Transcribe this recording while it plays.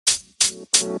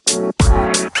Hello.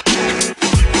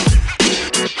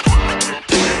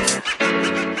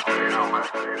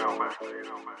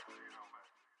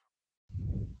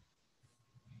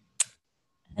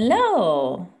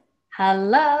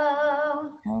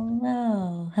 Hello.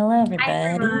 Hello, Hi, everybody.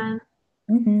 everyone.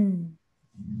 Mm-hmm.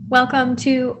 Welcome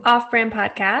to Off Brand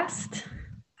Podcast.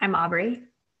 I'm Aubrey.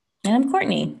 And I'm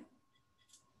Courtney.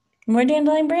 We're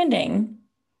Dandelion Branding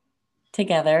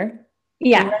together. We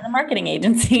Yeah. run a marketing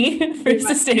agency for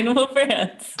sustainable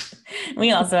brands. We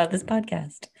also have this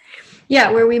podcast. Yeah,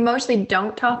 where we mostly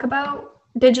don't talk about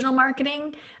digital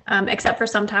marketing, except for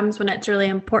sometimes when it's really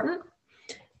important.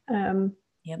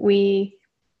 Yep. We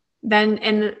then,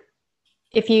 and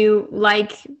if you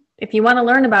want to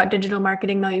learn about digital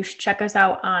marketing, though, you should check us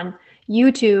out on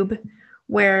YouTube,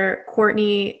 where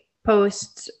Courtney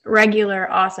posts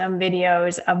regular awesome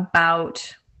videos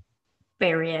about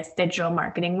various digital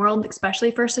marketing world, especially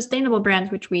for sustainable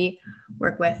brands, which we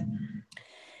work with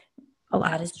a lot.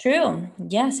 That is true.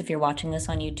 Yes, if you're watching this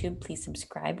on YouTube, please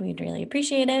subscribe. We'd really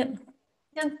appreciate it.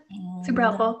 Yeah, super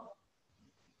helpful.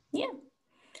 Yeah.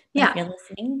 Yeah. If you're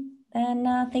listening,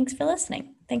 then thanks for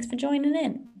listening. Thanks for joining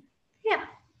in. Yeah.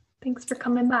 Thanks for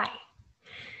coming by.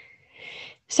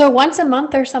 So once a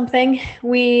month or something,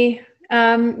 we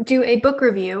do a book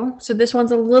review. So this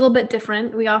one's a little bit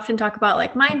different. We often talk about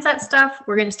like mindset stuff.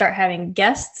 We're going to start having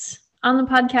guests on the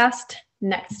podcast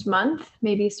next month.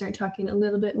 Maybe start talking a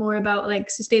little bit more about like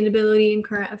sustainability and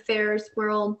current affairs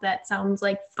world. That sounds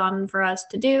like fun for us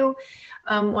to do.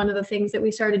 One of the things that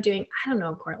we started doing, I don't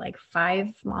know, Court, like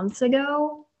 5 months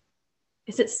ago.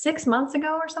 Is it 6 months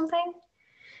ago or something?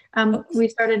 We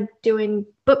started doing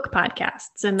book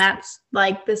podcasts, and that's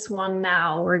like this one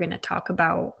now. We're going to talk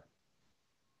about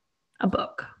a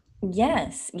book.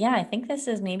 Yes. Yeah, I think this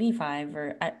is maybe 5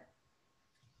 or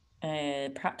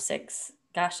perhaps 6.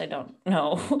 Gosh, I don't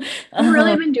know. Have you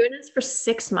really been doing this for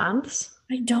 6 months?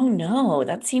 I don't know.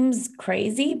 That seems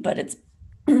crazy, but it's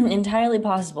entirely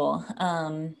possible.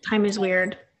 Time is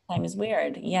weird. Time is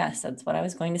weird. Yes, that's what I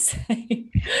was going to say.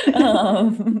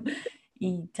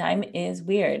 Time is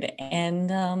weird. And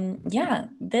yeah,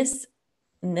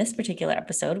 in this particular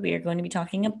episode, we are going to be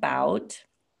talking about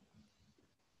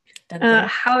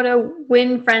How to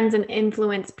Win Friends and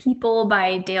Influence People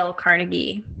by Dale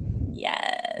Carnegie.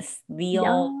 Yes, the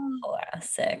old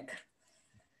classic.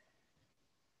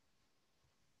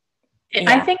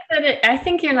 Yeah. I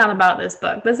think you're not about this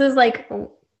book. This is like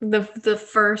the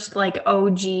first like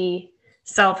OG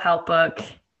self-help book.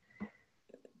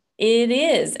 It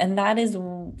is, and that is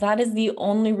the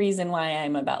only reason why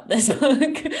I'm about this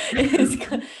book is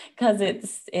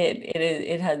because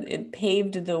it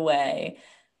paved the way.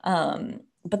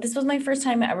 But this was my first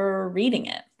time ever reading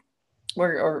it,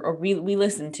 or we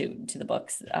listened to the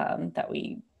books that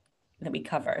we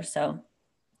cover. So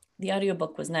the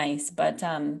audiobook was nice, but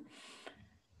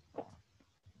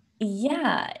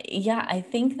yeah, I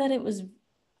think that it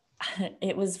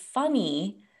was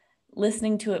funny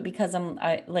listening to it because I'm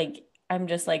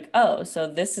just like, oh, so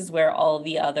this is where all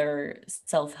the other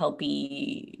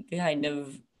self-helpy kind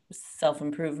of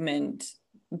self-improvement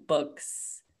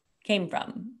books came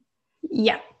from.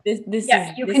 Yeah. This you this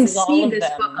can is all see of this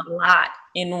them book a lot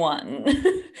in one.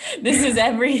 This is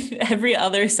every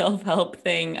other self-help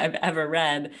thing I've ever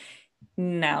read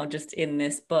now just in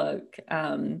this book.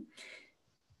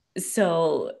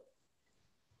 So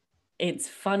it's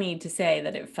funny to say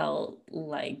that it felt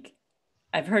like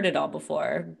I've heard it all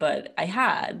before, but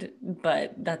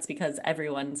that's because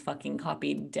everyone's fucking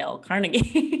copied Dale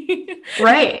Carnegie.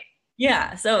 right.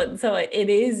 Yeah, so it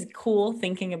is cool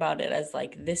thinking about it as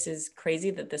like, this is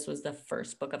crazy that this was the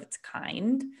first book of its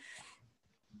kind.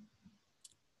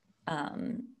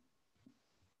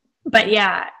 But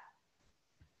yeah,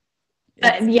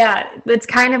 it's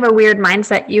kind of a weird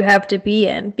mindset you have to be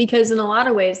in, because in a lot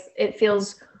of ways it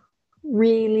feels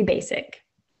really basic.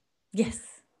 Yes.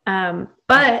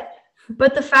 But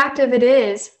the fact of it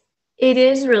is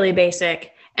really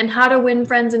basic, and how to win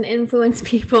friends and influence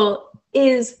people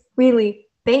is really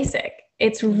basic.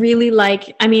 It's really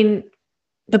like, I mean,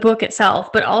 the book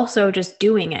itself, but also just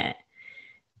doing it.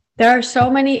 There are so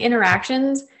many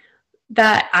interactions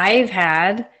that I've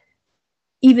had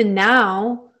even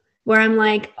now where I'm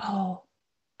like, oh,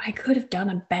 I could have done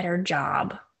a better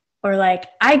job. Or like,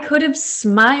 I could have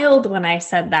smiled when I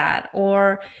said that.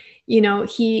 Or, you know,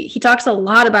 he talks a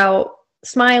lot about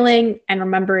smiling and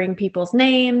remembering people's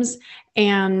names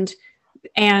and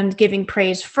giving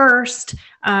praise first.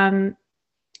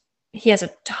 He has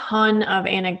a ton of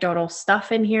anecdotal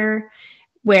stuff in here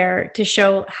where to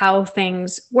show how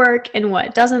things work and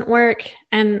what doesn't work.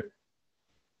 And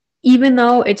even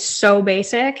though it's so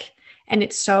basic And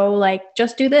it's so like,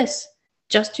 just do this,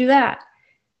 just do that.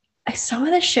 Some of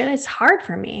this shit is hard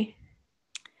for me.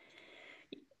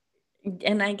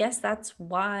 And I guess that's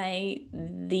why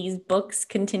these books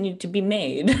continue to be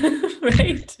made,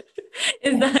 right?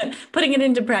 Is that putting it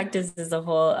into practice is a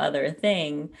whole other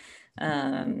thing.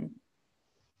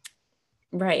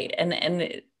 Right.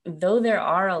 And though there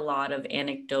are a lot of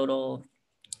anecdotal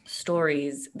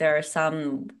stories, there are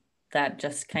some that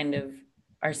just kind of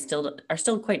are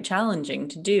still quite challenging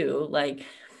to do. Like,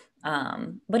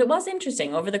 but it was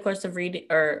interesting over the course of reading,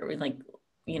 or like,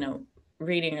 you know,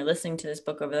 reading or listening to this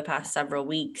book over the past several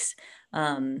weeks.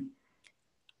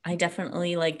 I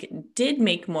definitely like did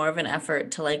make more of an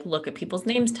effort to like look at people's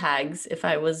names tags if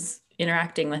I was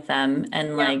interacting with them,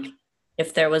 and like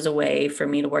if there was a way for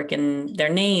me to work in their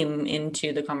name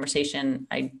into the conversation,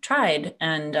 I tried.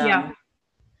 And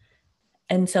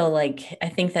so like I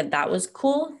think that was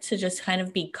cool to just kind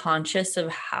of be conscious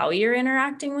of how you're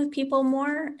interacting with people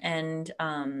more, and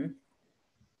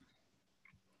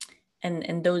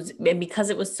those, and because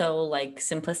it was so like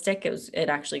simplistic, it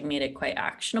actually made it quite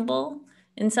actionable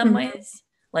in some ways.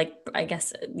 Like, I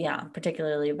guess, yeah,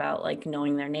 particularly about like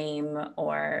knowing their name,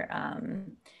 or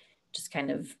just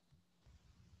kind of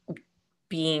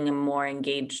being a more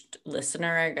engaged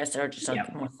listener, I guess, or just like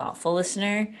a more thoughtful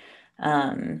listener.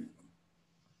 But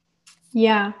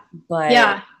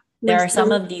there are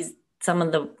some of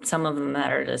them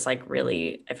that are just like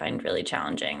really, I find really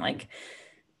challenging, like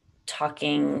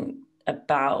talking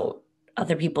about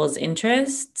other people's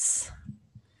interests.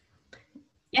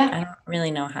 I don't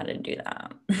really know how to do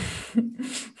that.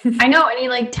 I know, and he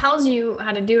like tells you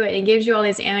how to do it. He gives you all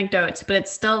these anecdotes, but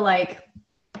it's still like,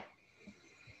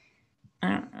 I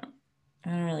don't know. I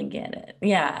don't really get it.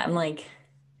 Yeah, I'm like,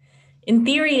 in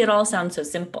theory, it all sounds so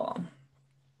simple.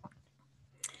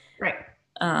 Right.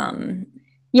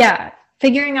 Yeah,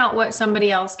 figuring out what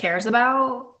somebody else cares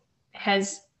about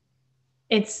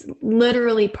it's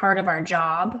literally part of our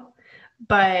job,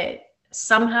 but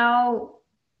somehow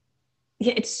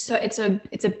it's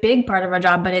a big part of our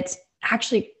job, but it's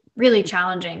actually really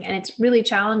challenging, and it's really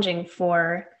challenging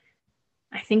for,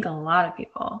 I think, a lot of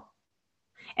people,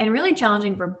 and really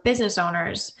challenging for business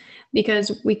owners,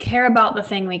 because we care about the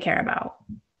thing we care about.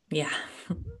 Yeah.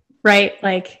 Right?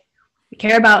 Like, we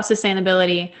care about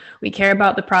sustainability. We care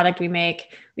about the product we make.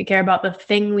 We care about the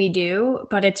thing we do,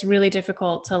 but it's really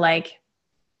difficult to like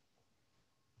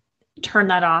turn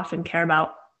that off and care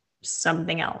about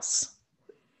something else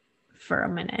for a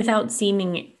minute. Without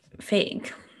seeming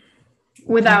fake.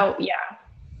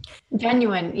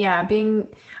 Genuine. Yeah.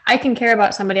 I can care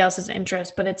about somebody else's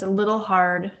interest, but it's a little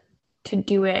hard to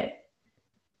do it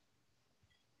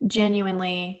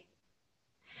genuinely.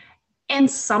 And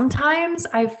sometimes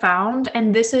I've found,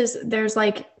 and there's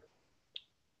like,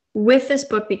 with this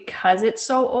book, because it's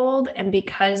so old and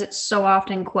because it's so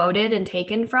often quoted and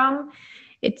taken from,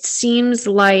 it seems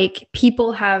like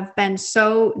people have been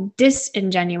so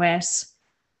disingenuous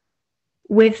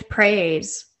with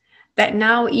praise that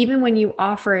now, even when you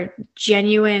offer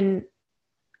genuine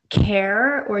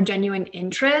care or genuine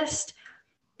interest,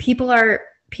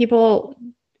 people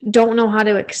don't know how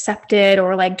to accept it,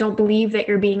 or like don't believe that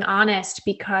you're being honest,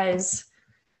 because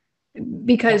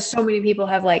so many people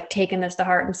have like taken this to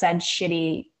heart and said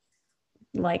shitty,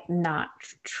 like not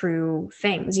true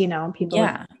things, you know.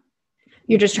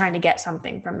 You're just trying to get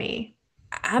something from me.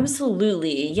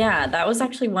 Absolutely. Yeah, that was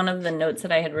actually one of the notes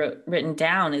that I had written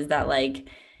down, is that like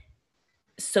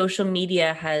social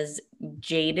media has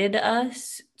jaded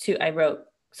us to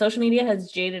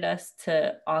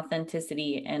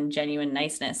authenticity and genuine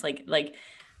niceness. Like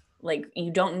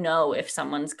you don't know if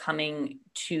someone's coming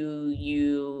to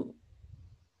you,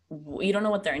 you don't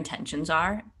know what their intentions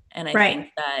are. And I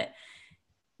think that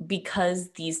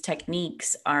because these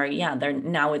techniques are,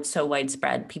 it's so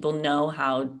widespread, people know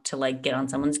how to like get on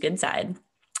someone's good side,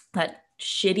 that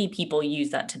shitty people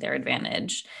use that to their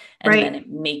advantage. And then it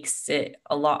makes it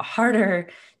a lot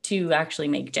harder to actually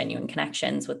make genuine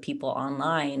connections with people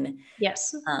online.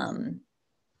 Yes.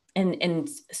 And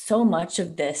so much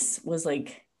of this was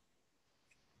like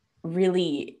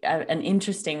really an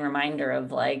interesting reminder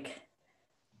of like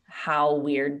how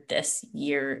weird this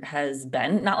year has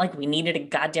been. Not like we needed a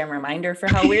goddamn reminder for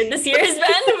how weird this year has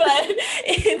been, but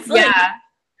it's like,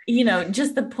 you know,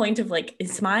 just the point of like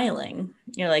smiling.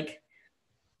 You're like,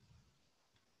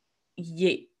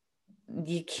 you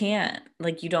can't,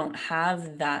 like, you don't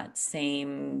have that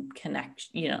same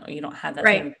connection, you know, you don't have that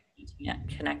same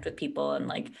connect with people. And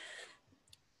like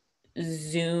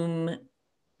Zoom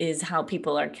is how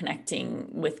people are connecting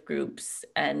with groups,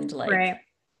 and like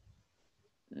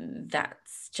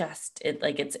that's just it.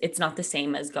 Like it's not the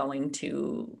same as going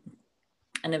to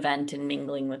an event and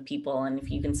mingling with people. And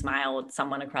if you can smile with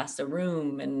someone across the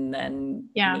room and then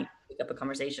maybe pick up a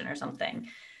conversation or something.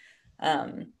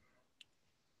 The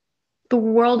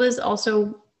world is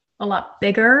also a lot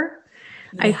bigger.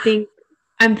 Yeah. I think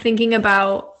I'm thinking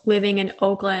about living in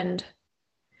Oakland.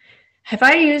 Have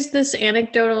I used this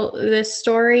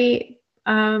story?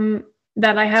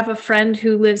 That I have a friend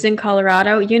who lives in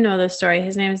Colorado. You know the story.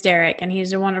 His name is Derek, and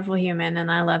he's a wonderful human,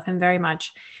 and I love him very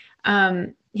much.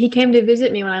 He came to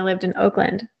visit me when I lived in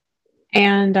Oakland,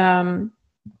 and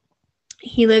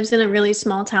he lives in a really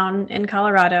small town in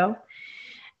Colorado.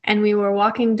 And we were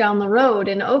walking down the road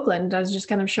in Oakland. I was just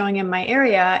kind of showing him my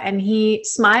area, and he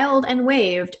smiled and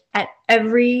waved at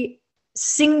every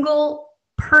single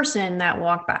person that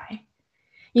walked by.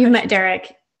 You've met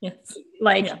Derek. Yes.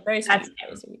 Like, yeah, very sweet.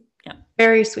 Very sweet. Yeah.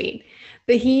 Very sweet.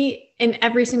 But he, in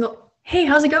every single, hey,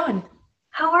 how's it going?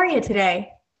 How are you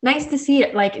today? Nice to see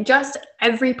it. Like, just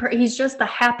he's just the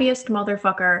happiest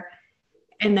motherfucker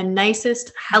and the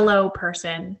nicest hello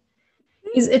person.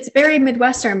 It's very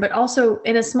Midwestern, but also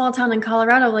in a small town in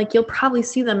Colorado, like, you'll probably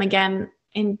see them again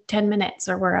in 10 minutes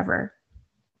or wherever.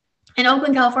 In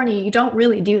Oakland, California, you don't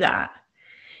really do that.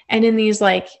 And in these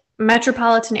like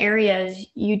metropolitan areas,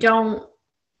 you don't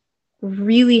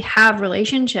really have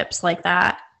relationships like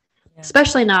that,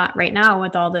 especially not right now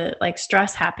with all the like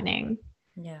stress happening.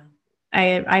 Yeah.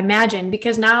 I imagine,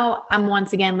 because now I'm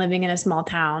once again living in a small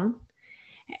town,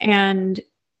 and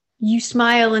you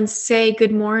smile and say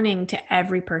good morning to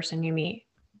every person you meet.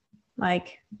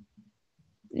 Like,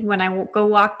 when I go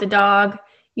walk the dog,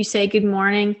 you say good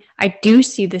morning. I do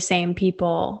see the same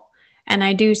people, and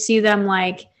I do see them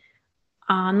like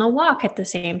on the walk at the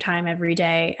same time every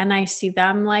day. And I see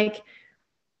them like,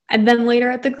 and then later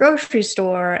at the grocery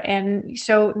store. And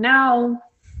so now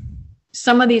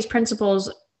some of these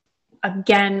principles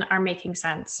again are making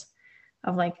sense,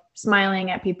 of like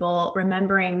smiling at people,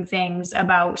 remembering things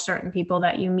about certain people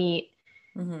that you meet.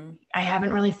 Mm-hmm. I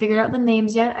haven't really figured out the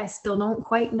names yet. I still don't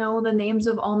quite know the names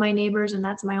of all my neighbors, and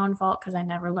that's my own fault because I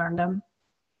never learned them.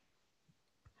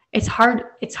 It's hard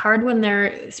when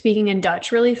they're speaking in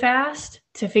Dutch really fast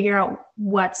to figure out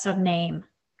what's a name.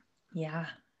 Yeah.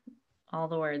 All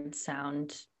the words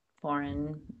sound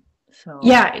foreign. So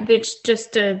yeah, it's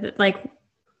just like,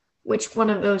 which one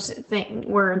of those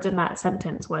words in that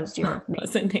sentence was your name?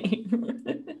 Was a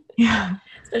name. Yeah.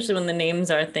 Especially when the names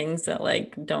are things that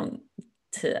like don't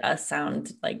to us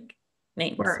sound like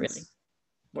names. Words.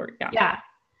 Really. Yeah.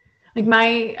 Like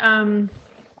my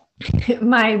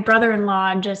my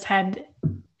brother-in-law just had a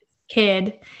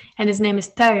kid, and his name is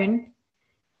Town,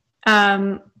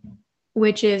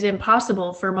 which is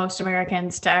impossible for most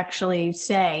Americans to actually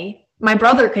say. My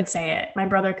brother could say it.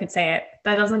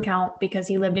 That doesn't count because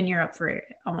he lived in Europe for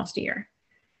almost a year.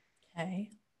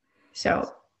 Okay.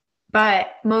 So,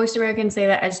 but most Americans say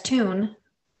that as tune.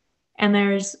 And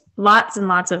there's lots and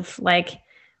lots of like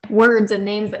words and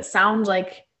names that sound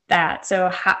like that.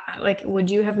 So like, would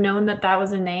you have known that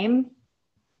was a name?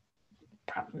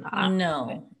 Probably not.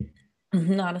 No,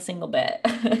 not a single bit.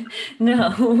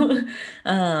 No.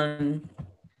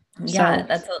 Yeah,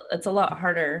 that's a lot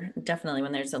harder, definitely,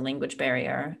 when there's a language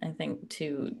barrier, I think,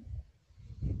 to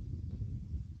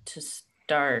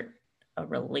start a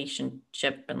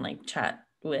relationship and like chat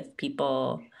with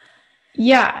people.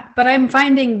 Yeah, but I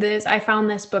found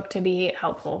this book to be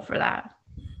helpful for that.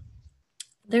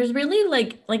 There's really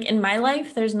like in my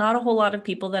life, there's not a whole lot of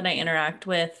people that I interact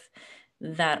with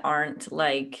that aren't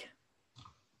like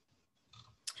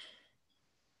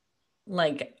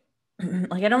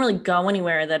I don't really go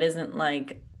anywhere that isn't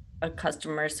like a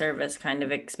customer service kind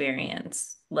of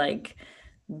experience. Like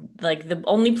the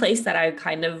only place that I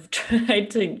kind of tried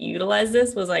to utilize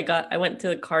this was I went to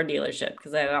a car dealership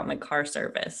because I got my car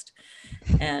serviced.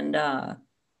 And that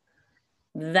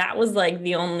was like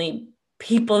the only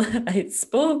people that I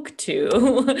spoke to.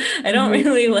 I don't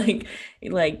really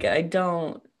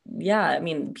I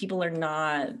mean, people are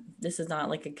not, this is not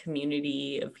like a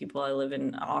community of people. I live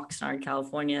in Oxnard,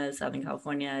 California, Southern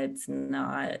California. It's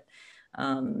not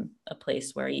a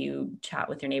place where you chat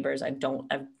with your neighbors. I've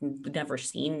never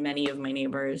seen many of my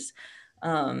neighbors.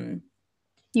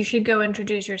 You should go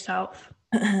introduce yourself.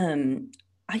 I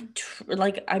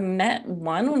met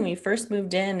one when we first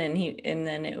moved in, and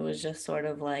then it was just sort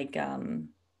of like,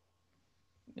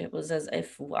 it was as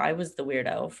if I was the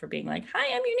weirdo for being like,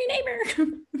 hi, I'm your new neighbor.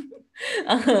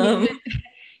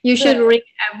 You should ring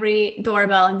every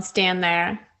doorbell and stand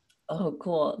there. Oh,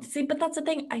 cool. See, but that's the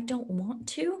thing. I don't want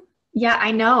to. Yeah,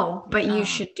 I know, but you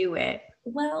should do it.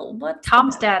 Well, what?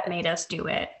 Tom's dad made us do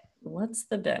it. What's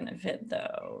the benefit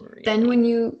though, Then when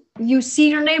really? you see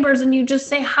your neighbors and you just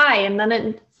say hi, and then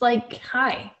it's like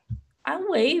hi. I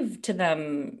wave to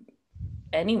them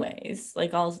anyways.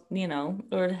 Like I'll,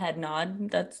 or head nod.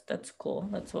 That's cool.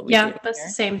 That's what we do Yeah, that's the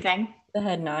here. same thing. The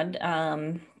head nod.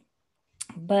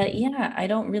 But yeah, I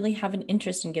don't really have an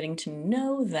interest in getting to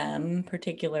know them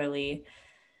particularly.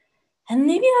 And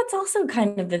maybe that's also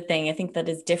kind of the thing I think that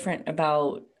is different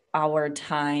about our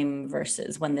time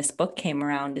versus when this book came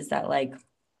around, is that like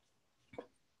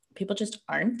people just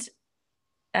aren't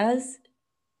as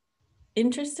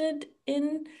interested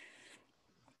in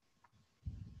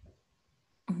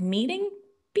meeting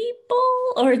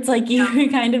people, or it's like you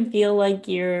kind of feel like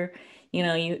you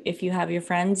if you have your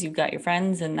friends, you've got your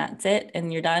friends and that's it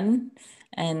and you're done.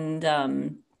 And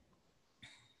the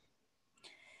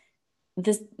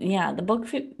book,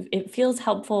 it feels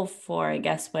helpful for, I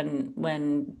guess,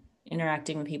 when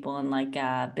interacting with people in like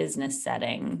a business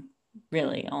setting,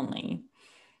 really only.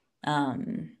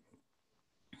 um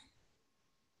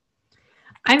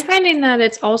I'm finding that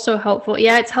it's also helpful.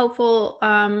 Yeah, it's helpful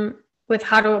with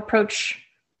how to approach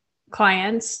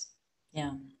clients,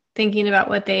 yeah. thinking about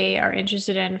what they are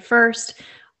interested in first,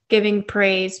 giving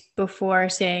praise before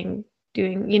saying,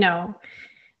 doing,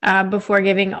 before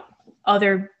giving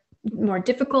other more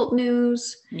difficult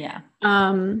news. Yeah.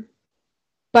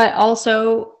 But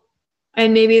also,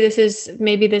 and maybe this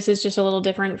is just a little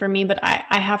different for me, but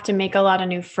I have to make a lot of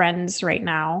new friends right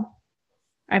now.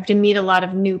 I have to meet a lot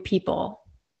of new people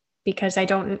because I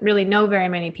don't really know very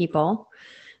many people.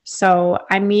 So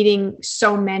I'm meeting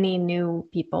so many new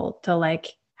people to like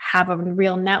have a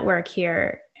real network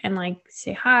here and like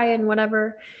say hi and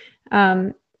whatever.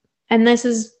 Um, and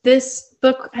this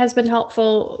book has been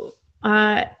helpful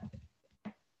for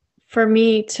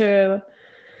me to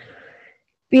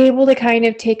be able to kind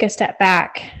of take a step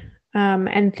back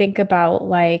and think about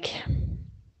like,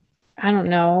 I don't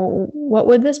know, what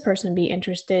would this person be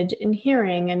interested in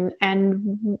hearing,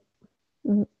 and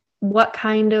what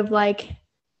kind of like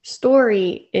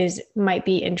story might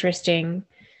be interesting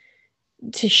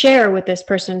to share with this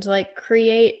person, to like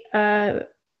create a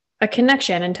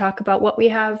connection and talk about what we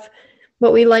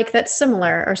like that's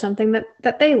similar, or something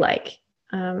that they like.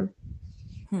 And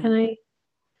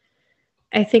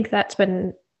I think that's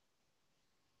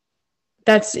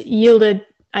yielded,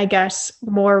 I guess,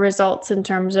 more results in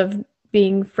terms of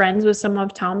being friends with some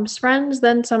of Tom's friends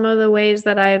than some of the ways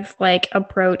that I've like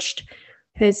approached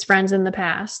his friends in the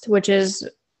past, which is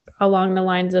along the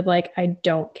lines of like, I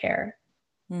don't care.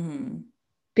 Mm-hmm.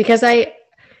 Because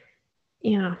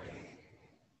in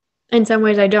some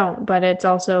ways I don't, but it's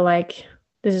also like,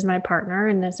 this is my partner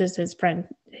and this is his friend.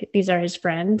 These are his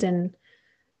friends, and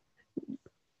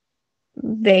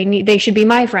they should be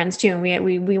my friends too. And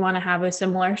we want to have a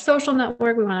similar social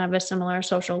network. We want to have a similar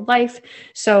social life.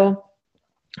 So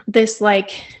this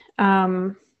like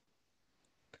the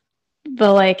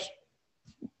like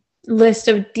list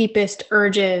of deepest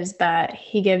urges that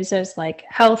he gives us, like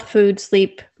health, food,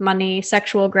 sleep, money,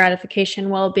 sexual gratification,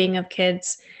 well-being of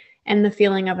kids, and the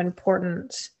feeling of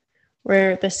importance,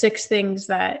 were the 6 things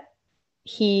that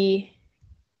he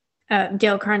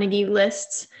Dale Carnegie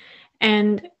lists.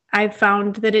 And I've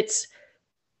found that it's,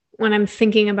 when I'm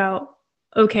thinking about,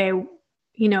 okay,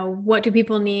 what do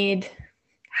people need?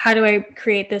 How do I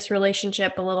create this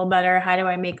relationship a little better? How do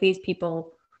I make these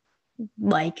people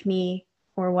like me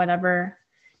or whatever?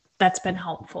 That's been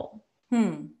helpful.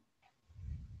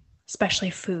 Especially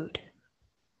food.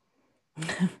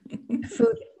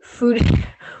 Food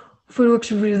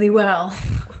works really well.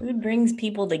 Food brings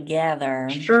people together.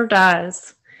 Sure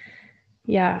does.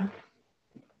 Yeah.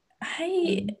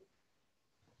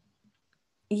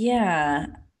 Yeah,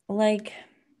 like,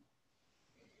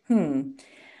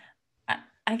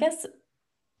 I guess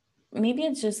maybe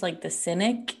it's just like the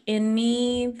cynic in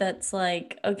me that's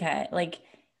like, okay, like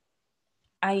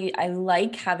I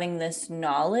like having this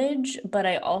knowledge, but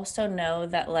I also know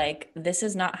that like this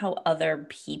is not how other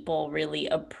people really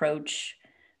approach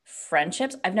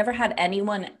friendships. I've never had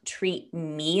anyone treat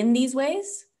me in these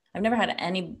ways. I've never had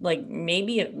any, like,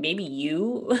 maybe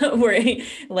you were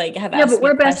like have Yeah, asked but me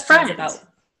we're best questions friends. about,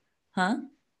 huh?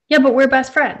 Yeah, but we're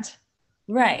best friends.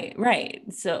 Right,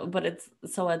 right. So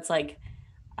it's like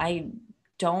I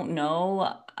don't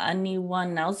know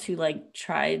anyone else who like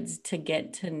tries to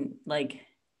get to like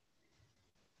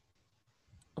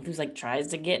who's like tries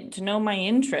to get to know my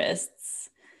interests.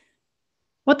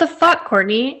 What the fuck,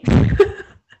 Courtney?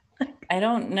 I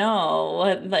don't know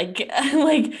what like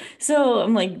like so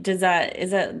I'm like, is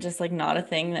that just like not a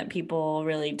thing that people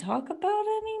really talk about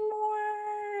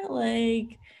anymore?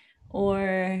 Like,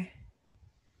 or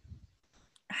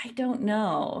I don't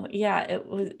know. Yeah,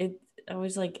 I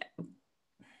was like,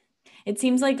 it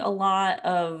seems like a lot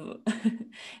of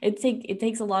it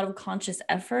takes a lot of conscious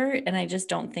effort, and I just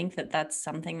don't think that that's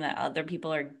something that other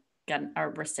people are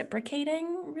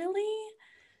reciprocating, really.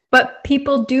 But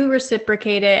people do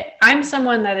reciprocate it. I'm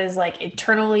someone that is like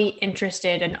eternally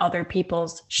interested in other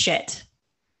people's shit.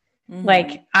 Mm-hmm.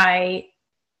 Like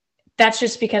that's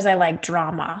just because I like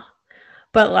drama.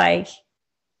 But like,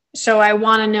 so I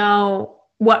want to know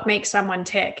what makes someone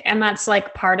tick. And that's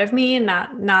like part of me and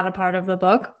not a part of the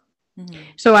book. Mm-hmm.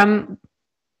 So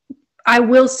I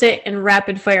will sit and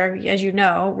rapid fire, as you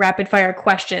know, rapid fire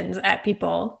questions at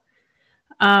people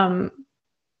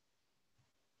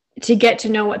to get to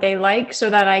know what they like so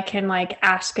that I can like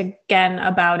ask again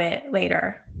about it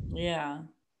later. Yeah.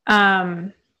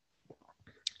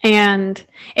 And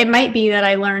it might be that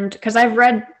I learned, because I've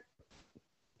read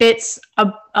bits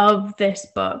of this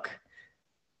book.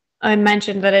 I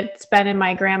mentioned that it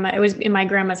was in my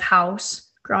grandma's house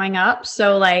growing up.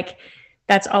 So like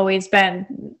that's always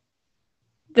been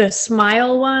the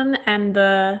smile one and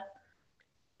the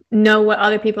know what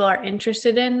other people are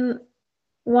interested in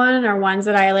one, or ones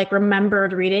that I like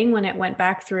remembered reading when it went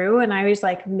back through. And I was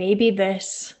like, maybe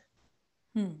this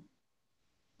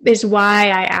is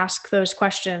why I ask those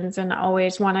questions and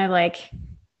always want to like,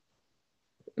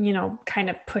 you know, kind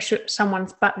of push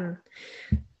someone's button.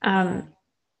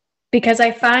 Because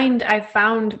I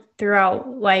found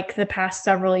throughout like the past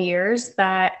several years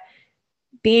that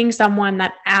being someone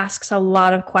that asks a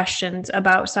lot of questions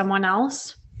about someone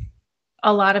else,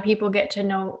 a lot of people get to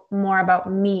know more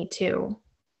about me too.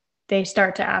 They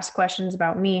start to ask questions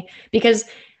about me because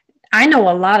I know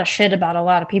a lot of shit about a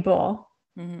lot of people.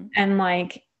 Mm-hmm. And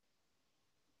like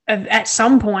at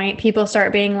some point people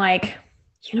start being like,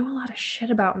 you know a lot of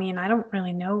shit about me and I don't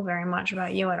really know very much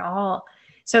about you at all.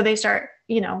 So they start,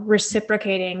 you know,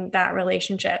 reciprocating that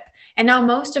relationship. And now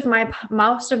most of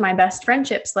my best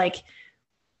friendships, like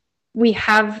we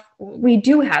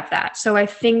do have that. So I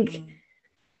think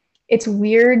it's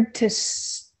weird to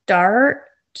start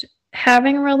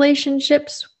having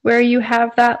relationships where you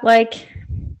have that like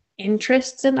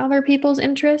interests in other people's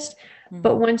interest.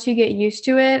 But once you get used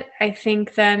to it, I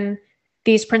think then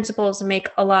these principles make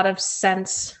a lot of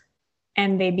sense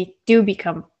and they do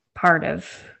become part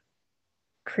of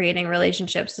creating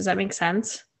relationships. Does that make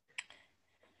sense?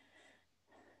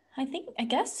 I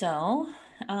guess so.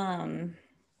 Yeah,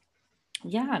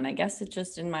 and I guess it's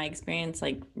just in my experience,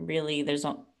 like really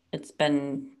it's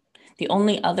been the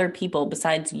only other people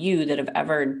besides you that have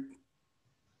ever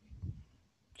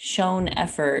shown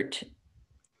effort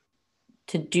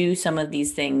to do some of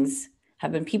these things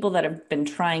have been people that have been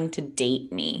trying to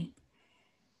date me.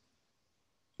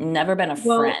 Never been a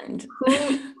friend.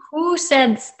 Who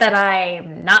says that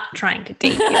I'm not trying to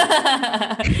date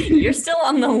you? You're still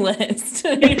on the list.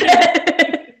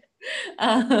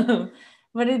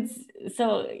 But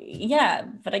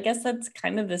but I guess that's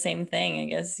kind of the same thing. I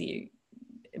guess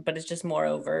but it's just more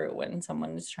overt when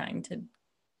someone is trying to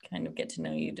kind of get to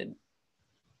know you.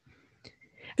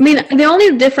 I mean, the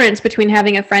only difference between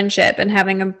having a friendship and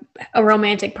having a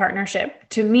romantic partnership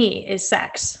to me is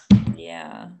sex.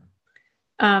 Yeah.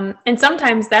 And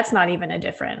sometimes that's not even a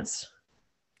difference.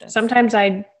 Sometimes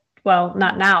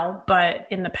not now, but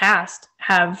in the past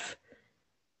have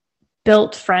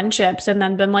built friendships and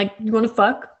then been like, you want to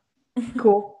fuck?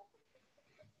 Cool.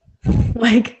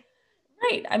 Like,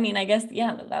 right. I mean, I guess,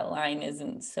 yeah, that line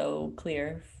isn't so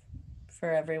clear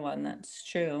for everyone. That's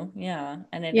true. Yeah.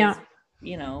 And it is,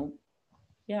 you know,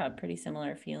 yeah, pretty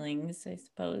similar feelings, I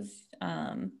suppose.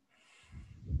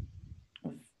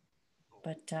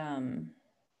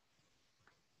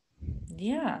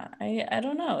 Yeah, I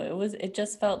don't know. It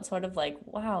just felt sort of like,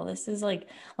 wow, this is like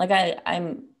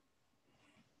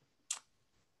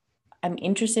I'm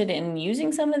interested in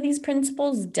using some of these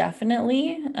principles,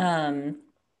 definitely.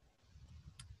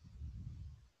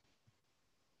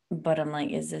 But I'm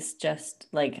like, is this just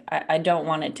like, I don't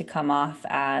want it to come off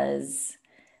as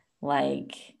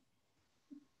like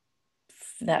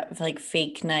that like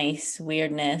fake nice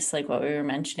weirdness, like what we were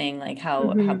mentioning, like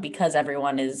how because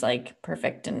everyone is like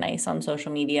perfect and nice on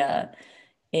social media,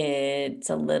 it's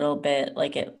a little bit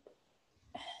like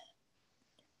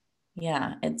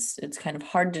it's kind of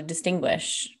hard to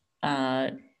distinguish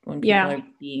when people are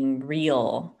being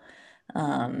real.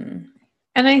 And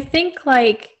I think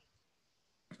like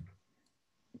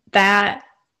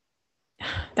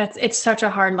it's such a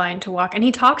hard line to walk. And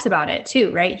he talks about it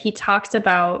too, right? He talks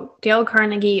about Dale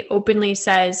Carnegie openly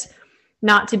says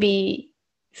not to be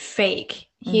fake.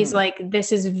 He's like,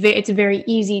 it's very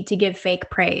easy to give fake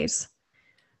praise,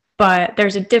 but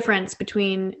there's a difference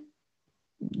between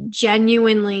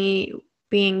genuinely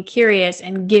being curious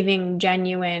and giving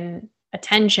genuine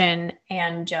attention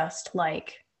and just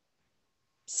like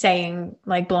saying,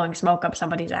 like blowing smoke up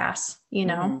somebody's ass, you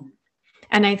know?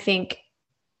 And I think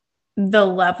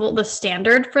the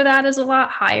standard for that is a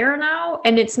lot higher now.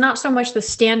 And it's not so much the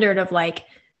standard of like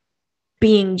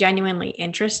being genuinely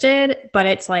interested, but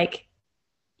it's like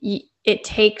it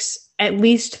takes at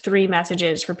least 3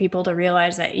 messages for people to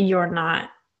realize that you're not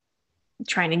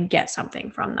trying to get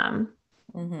something from them,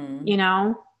 you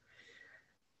know?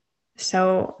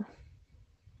 So.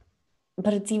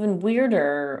 But it's even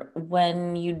weirder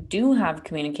when you do have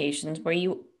communications where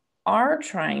you are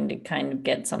trying to kind of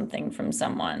get something from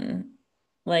someone.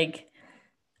 Like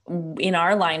in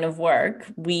our line of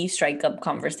work, we strike up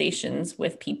conversations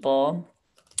with people,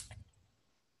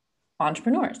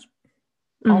 entrepreneurs,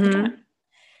 all the time.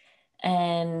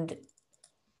 And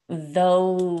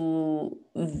though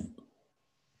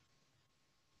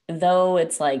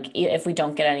it's like, if we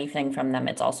don't get anything from them,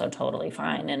 it's also totally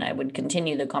fine. And I would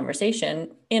continue the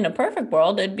conversation. In a perfect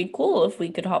world, it'd be cool if we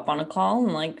could hop on a call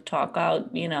and like talk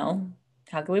out, you know,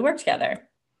 how can we work together?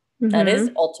 That is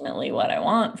ultimately what I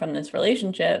want from this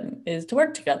relationship, is to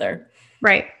work together.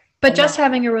 Right. But just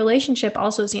having a relationship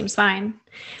also seems fine.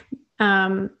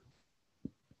 You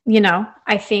know,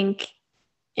 I think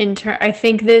I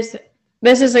think this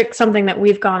is like something that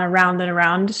we've gone around and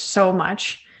around so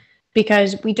much,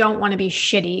 because we don't want to be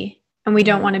shitty and we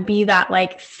don't want to be that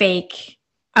like fake,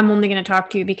 I'm only going to talk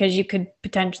to you because you could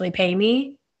potentially pay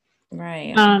me.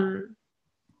 Right.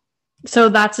 So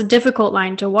that's a difficult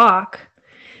line to walk,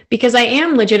 because I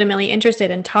am legitimately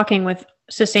interested in talking with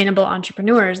sustainable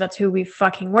entrepreneurs. That's who we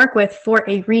fucking work with for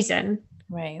a reason.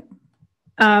 Right.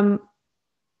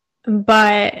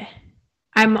 But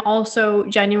I'm also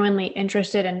genuinely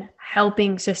interested in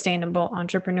helping sustainable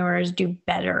entrepreneurs do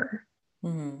better.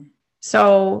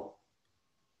 So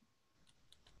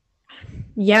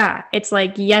yeah, it's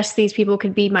like, yes, these people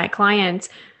could be my clients,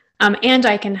 and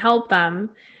I can help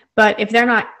them. But if they're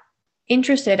not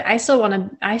interested, I still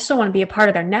want to be a part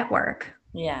of their network.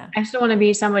 Yeah. I still want to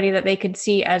be somebody that they could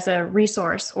see as a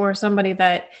resource, or somebody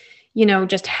that, you know,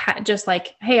 just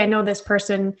like, hey, I know this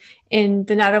person in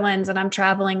the Netherlands and I'm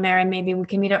traveling there and maybe we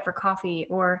can meet up for coffee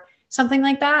or something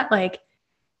like that. Like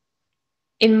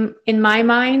in my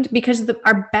mind, because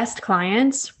our best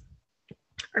clients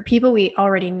are people we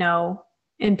already know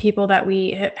and people that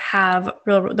we have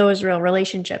those real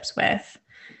relationships with.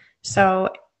 So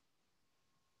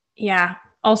yeah.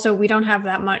 Also, we don't have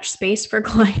that much space for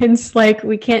clients. Like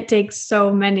we can't take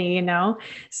so many, you know?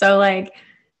 So like,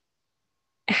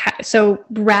 so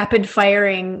rapid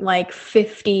firing like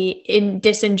 50 in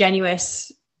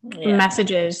disingenuous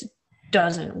messages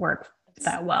doesn't work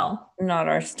that well. Not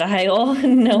our style.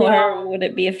 Nor would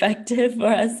it be effective for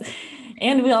us.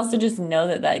 And we also just know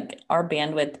that our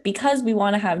bandwidth, because we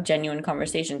want to have genuine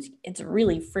conversations, it's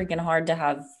really freaking hard to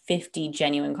have 50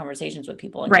 genuine conversations with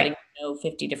people, and getting to know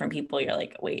 50 different people. You're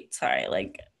like, wait, sorry.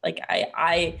 Like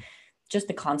I just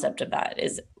the concept of that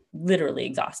is literally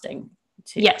exhausting.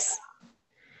 Yes.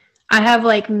 I have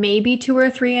like maybe 2 or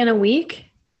 3 in a week.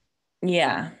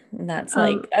 Yeah. That's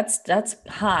like, that's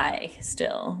high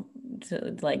still.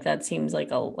 So like, that seems like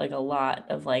a lot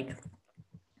of like,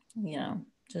 you know,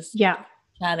 just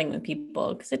chatting with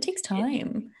people, because it takes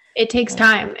time. It takes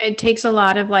time. It takes a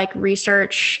lot of like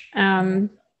research. It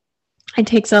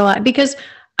takes a lot, because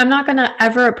I'm not going to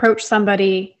ever approach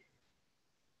somebody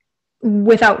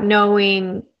without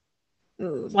knowing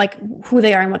like who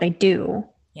they are and what they do.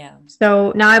 Yeah.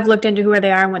 So now I've looked into who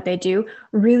they are and what they do.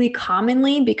 Really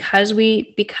commonly, because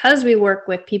we work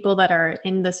with people that are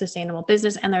in the sustainable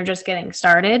business and they're just getting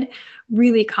started,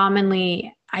 really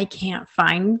commonly I can't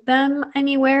find them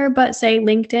anywhere but say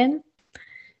LinkedIn.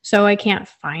 So I can't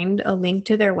find a link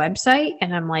to their website,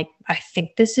 and I'm like, I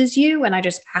think this is you, and I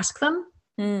just ask them.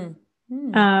 And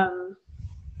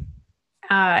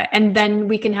then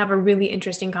we can have a really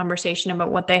interesting conversation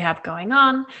about what they have going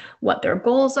on, what their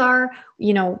goals are,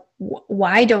 you know,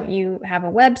 why don't you have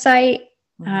a website?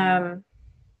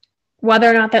 Whether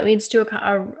or not that leads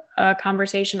to a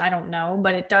conversation, I don't know,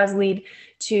 but it does lead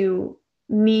to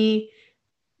me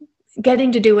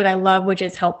getting to do what I love, which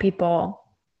is help people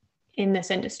in this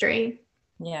industry.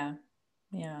 Yeah.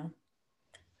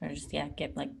 Or just,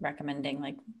 get like recommending,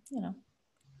 like, you know,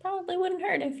 probably wouldn't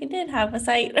hurt if you did have a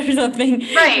site or something.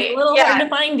 Right. It's a little hard to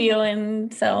find you.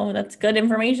 And so that's good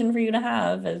information for you to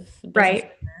have as a business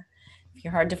owner. If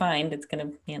you're hard to find, it's going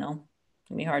to, you know,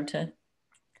 be hard to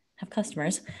have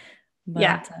customers.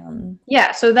 But,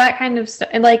 so that kind of stuff,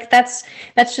 like that's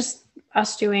just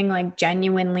us doing like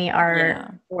genuinely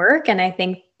our work. And I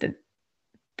think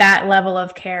that level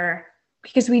of care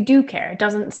because we do care.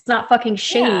 It's not fucking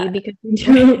shady because we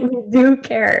do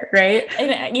care, right?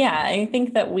 I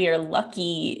think that we are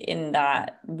lucky in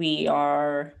that we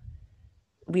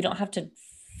don't have to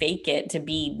fake it to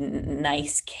be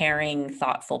nice, caring,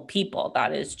 thoughtful people.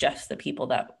 That is just the people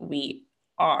that we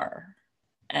are.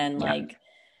 And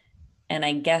and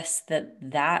I guess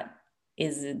that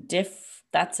is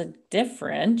that's a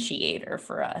differentiator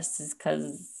for us, is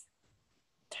because,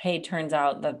 hey, turns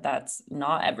out that that's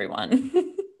not everyone.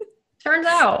 Turns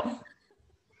out.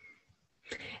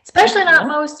 Especially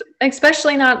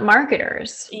not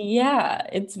marketers. Yeah,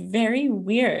 it's very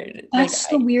weird. That's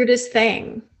the weirdest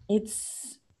thing. It's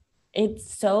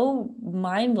so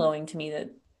mind-blowing to me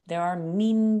that there are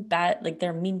there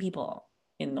are mean people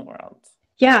in the world.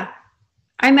 Yeah.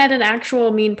 I met an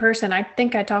actual mean person. I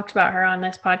think I talked about her on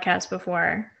this podcast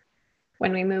before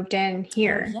when we moved in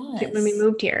here. Oh, yes. When we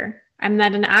moved here. I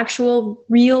met an actual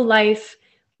real life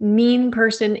mean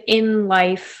person in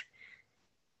life,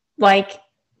 like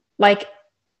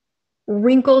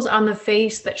wrinkles on the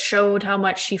face that showed how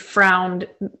much she frowned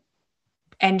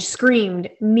and screamed,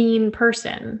 mean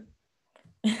person.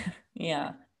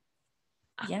 Yeah.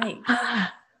 Yikes.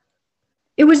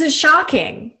 It was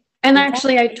shocking. And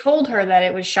actually, I told her that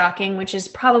it was shocking, which is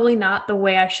probably not the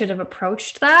way I should have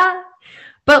approached that.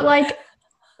 But like,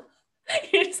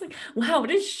 you're just like, wow, it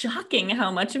is shocking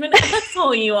how much of an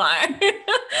asshole you are.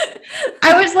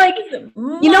 I was like, it's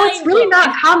really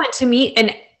not common to meet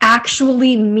an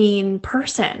actually mean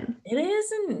person. It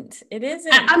isn't.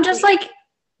 I'm just like,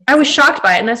 I was shocked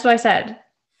by it, and that's what I said.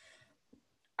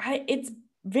 It's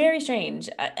very strange,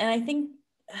 and I think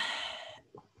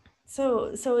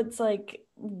so it's like,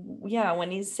 yeah, when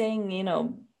he's saying,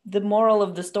 the moral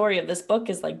of the story of this book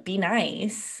is like, be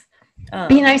nice.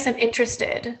 Be nice and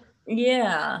interested.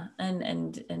 Yeah,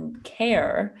 and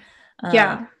care.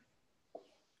 Yeah.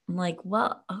 I'm like,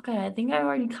 well, okay, I think I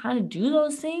already kind of do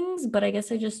those things, but I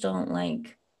guess I just don't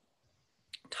like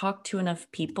talk to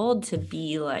enough people to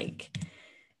be like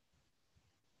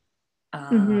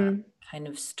kind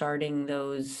of starting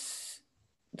those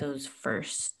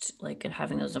first, like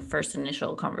having those first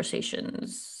initial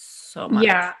conversations so much.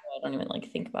 Yeah. I don't even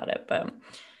like think about it, but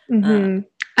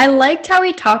I liked how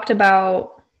he talked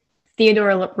about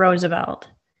Theodore Roosevelt,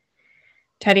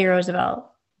 Teddy Roosevelt.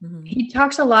 He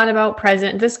talks a lot about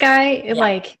this guy,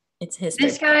 it's history.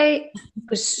 This guy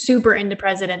was super into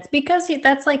presidents because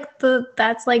that's like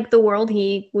the world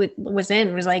he was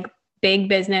in, was like big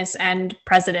business and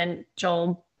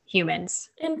presidential humans.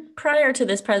 And prior to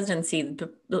this presidency,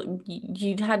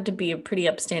 you had to be a pretty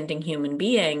upstanding human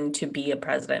being to be a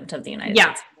president of the United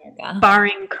States of America.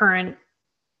 Barring current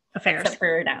affairs. Except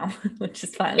for now, which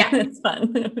is fun. Yeah. It's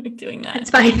fun doing that.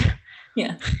 It's fine.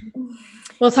 Yeah.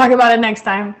 We'll talk about it next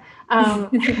time.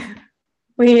 And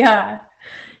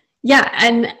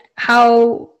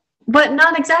how, but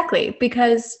not exactly,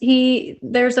 because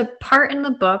there's a part in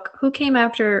the book, who came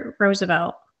after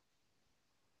Roosevelt?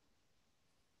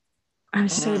 I'm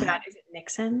so bad. Is it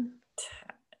Nixon?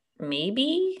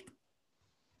 Maybe.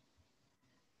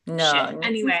 No.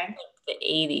 Anyway, the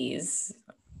 80s.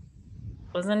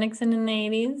 Wasn't Nixon in the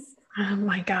 80s? Oh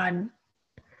my God.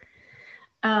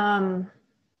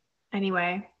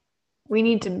 Anyway, we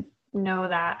need to know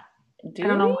that. I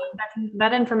don't know.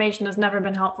 That information has never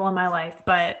been helpful in my life,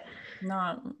 but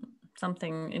not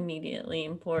something immediately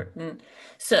important.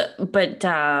 So, but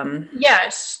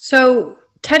yes. So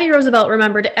Teddy Roosevelt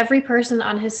remembered every person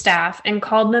on his staff and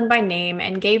called them by name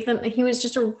and he was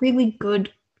just a really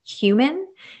good human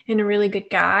and a really good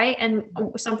guy. And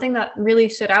something that really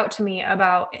stood out to me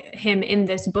about him in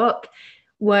this book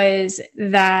was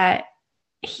that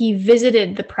he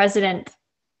visited the president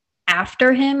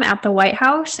after him at the White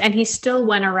House, and he still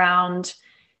went around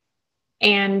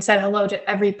and said hello to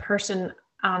every person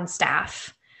on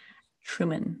staff.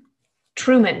 Truman.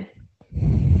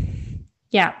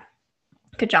 Yeah.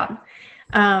 Good job.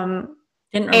 Didn't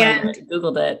remember it.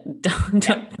 Googled it.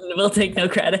 Don't we'll take no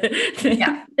credit.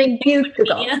 Yeah. Thank you,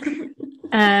 Google.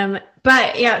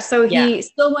 But yeah, so he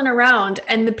still went around,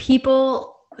 and the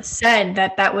people said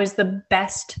that was the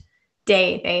best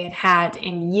day they had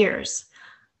in years,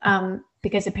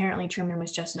 because apparently Truman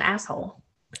was just an asshole.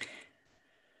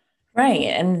 Right.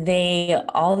 And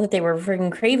all that they were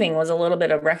freaking craving was a little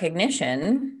bit of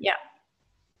recognition. Yeah.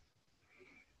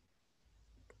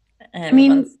 And I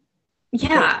mean, once they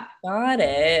got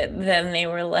it, then they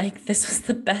were like, this was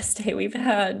the best day we've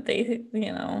had.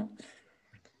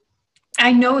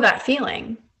 I know that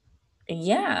feeling.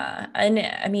 Yeah. And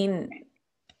I mean,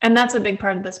 and that's a big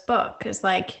part of this book, is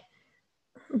like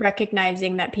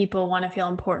recognizing that people want to feel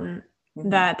important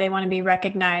Mhm. that they want to be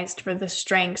recognized for the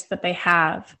strengths that they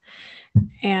have.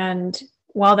 And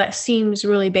while that seems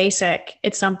really basic,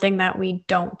 it's something that we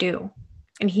don't do.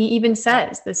 And he even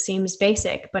says this seems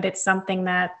basic, but it's something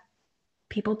that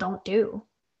people don't do.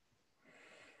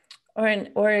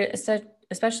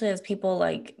 Especially as people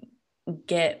like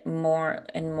get more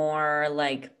and more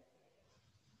like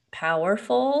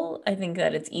powerful, I think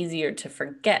that it's easier to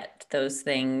forget those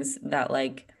things, that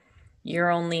like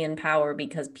you're only in power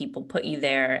because people put you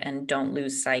there, and don't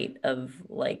lose sight of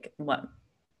like what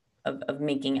of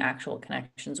making actual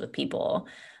connections with people,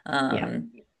 Yeah.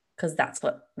 because that's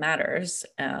what matters,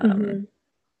 Mm-hmm.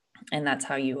 and that's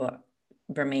how you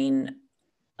remain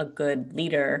a good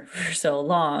leader for so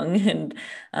long. And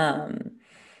um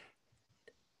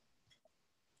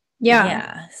Yeah.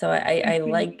 yeah, so I I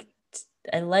think,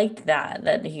 liked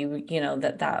that he,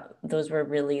 that those were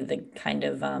really the kind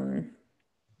of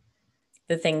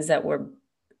the things that were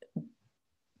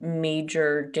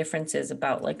major differences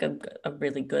about like a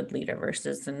really good leader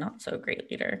versus a not so great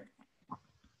leader.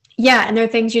 yeah. And there are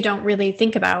things you don't really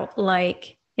think about,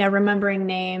 like, yeah, remembering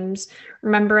names,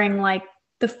 remembering like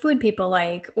the food people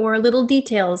like, or little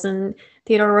details. And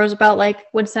Theodore Roosevelt like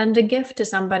would send a gift to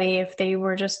somebody if they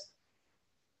were just,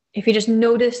 if you just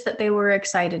noticed that they were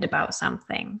excited about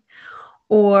something,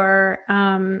 or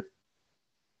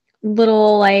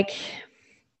little like,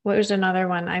 what was another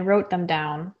one? I wrote them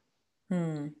down.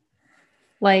 Hmm.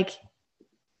 Like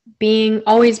being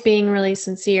always being really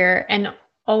sincere and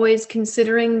always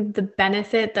considering the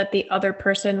benefit that the other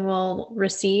person will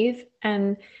receive,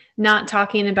 and not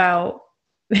talking about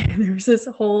there's this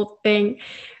whole thing,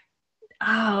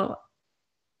 oh,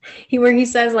 where he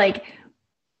says like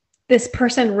this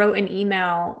person wrote an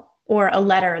email or a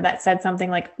letter that said something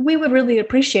like, we would really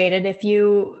appreciate it if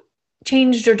you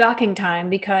changed your docking time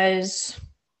because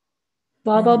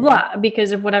blah blah Mm-hmm. blah,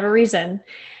 because of whatever reason.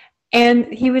 And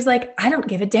he was like, I don't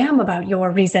give a damn about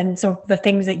your reasons or the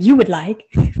things that you would like.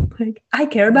 Like, I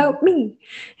care Mm-hmm. about me.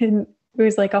 And it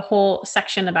was like a whole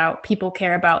section about people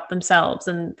care about themselves.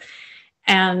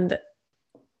 And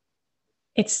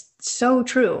it's so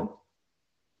true.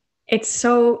 It's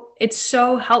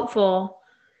so helpful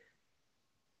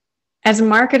as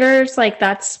marketers. Like,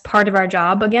 that's part of our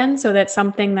job again. So that's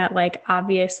something that like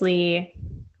obviously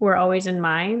we're always in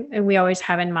mind and we always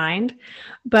have in mind.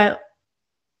 But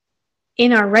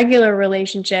in our regular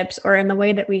relationships or in the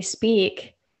way that we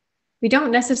speak, we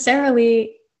don't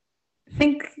necessarily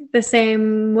think the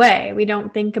same way. We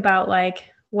don't think about like,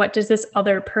 what does this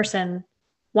other person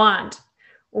want,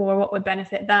 or what would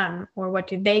benefit them, or what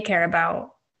do they care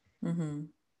about. Mm-hmm.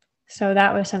 So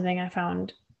that was something I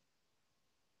found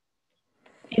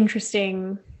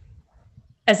interesting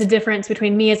as a difference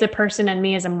between me as a person and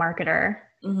me as a marketer.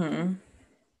 Mm-hmm.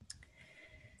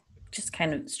 Just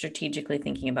kind of strategically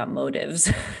thinking about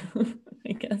motives,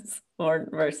 I guess, or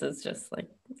versus just like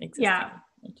existing. Yeah.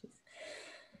 Which is,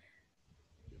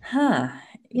 huh?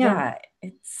 Yeah. Yeah,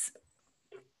 it's.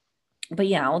 But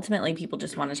yeah, ultimately, people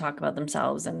just want to talk about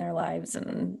themselves and their lives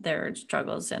and their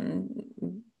struggles, and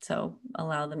so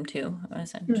allow them to, Mm-hmm.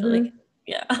 essentially.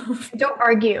 Yeah. Don't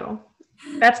argue.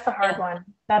 That's the hard Yeah. one.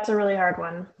 That's a really hard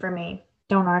one for me.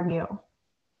 Don't argue.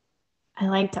 I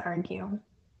like to argue.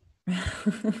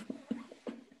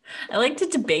 I like to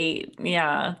debate,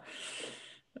 yeah,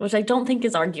 which I don't think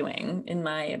is arguing, in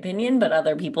my opinion, but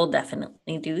other people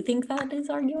definitely do think that is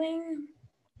arguing.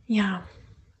 Yeah,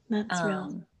 that's real.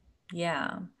 Um,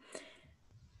 yeah.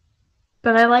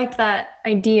 But I like that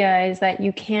idea, is that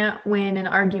you can't win an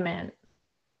argument.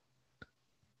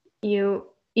 You,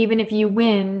 even if you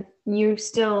win, you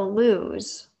still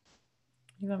lose.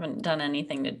 You haven't done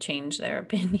anything to change their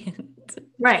opinions.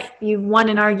 Right. You've won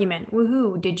an argument.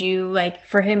 Woohoo. Did you, like,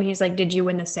 for him, he's like, did you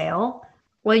win the sale?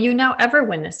 Well, you now ever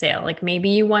win the sale. Like, maybe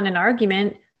you won an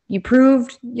argument, you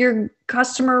proved your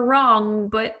customer wrong,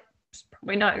 but it's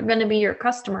probably not going to be your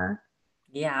customer.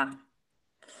 Yeah.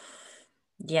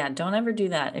 Yeah, don't ever do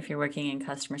that if you're working in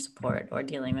customer support or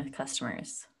dealing with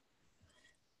customers.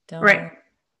 Right. Don't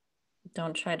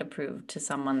don't try to prove to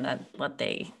someone that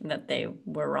they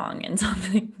were wrong in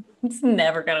something. It's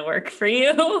never gonna work for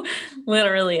you.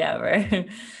 Literally ever.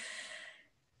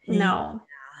 No.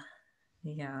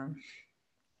 Yeah.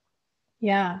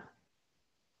 Yeah.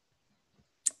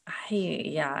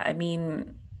 I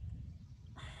mean,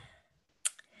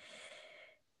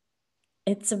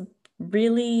 it's a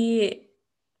really,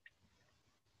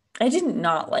 I did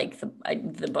not like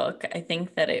the book. I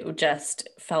think that it just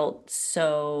felt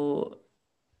so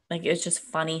like, it's just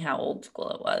funny how old school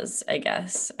it was, I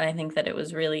guess. I think that it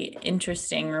was really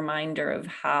interesting reminder of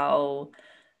how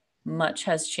much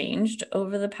has changed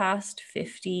over the past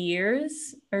 50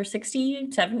 years or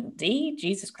 60, 70.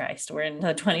 Jesus Christ, we're in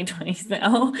the 2020s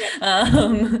now.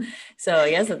 So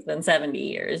I guess it's been 70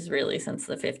 years really since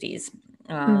the 50s.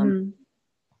 And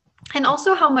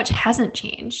also how much hasn't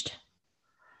changed.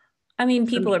 I mean,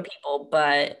 people are people,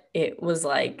 but it was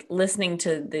like listening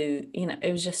to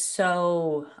it was just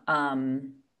so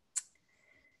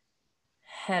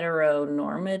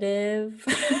heteronormative.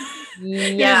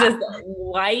 Yeah. It was just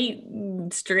white,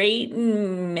 straight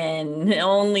men,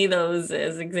 only those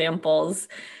as examples,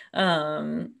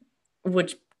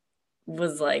 which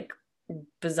was like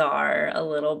bizarre a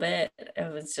little bit.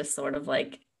 It was just sort of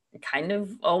like kind of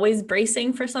always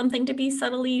bracing for something to be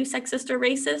subtly sexist or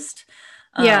racist.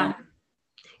 Yeah.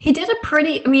 He did for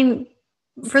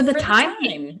the time,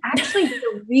 he actually did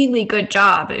a really good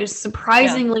job. It was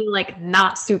surprisingly like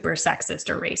not super sexist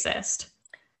or racist.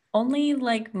 Only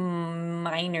like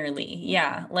minorly.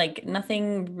 Yeah. Like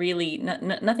nothing really,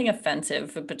 nothing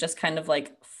offensive, but just kind of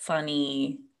like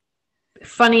funny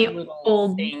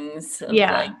old things of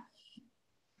yeah. like,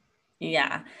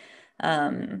 yeah.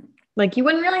 Like you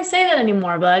wouldn't really say that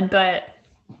anymore, bud, but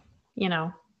you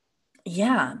know.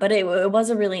 Yeah, but it was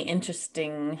a really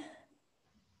interesting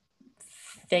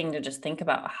thing to just think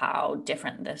about how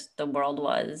different the world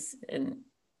was in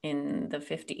the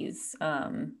 50s.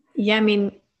 Yeah, I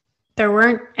mean, there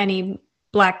weren't any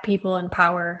Black people in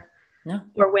power. No.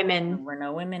 Or women. There were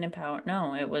no women in power.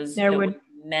 No, it was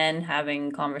men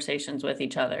having conversations with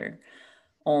each other.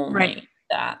 Only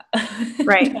that.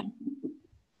 Right.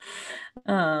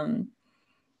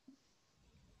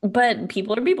 But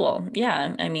people are people.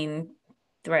 Yeah. I mean,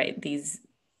 right. These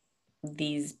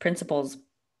principles,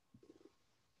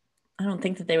 I don't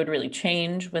think that they would really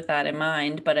change with that in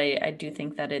mind, but I do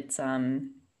think that it's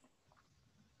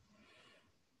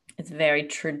very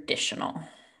traditional.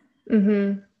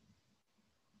 Mm-hmm.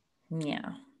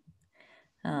 Yeah.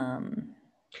 And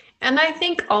I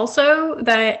think also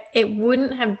that it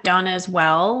wouldn't have done as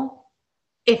well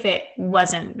if it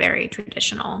wasn't very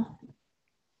traditional.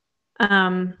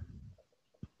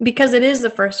 Because it is the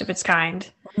first of its kind.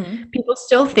 Mm-hmm. People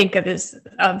still think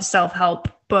of self-help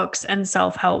books and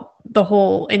self-help, the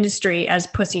whole industry, as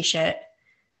pussy shit.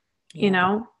 Yeah. You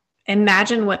know,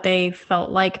 imagine what they felt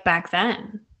like back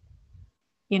then.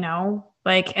 You know,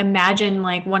 like imagine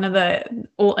like an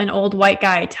old white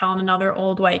guy telling another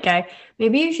old white guy,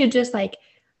 maybe you should just like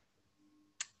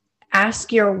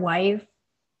ask your wife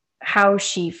how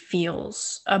she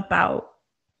feels about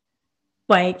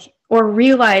like, or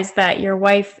realize that your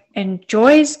wife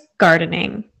enjoys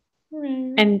gardening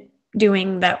and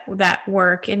doing that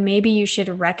work, and maybe you should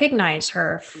recognize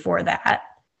her for that.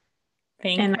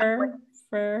 Thank her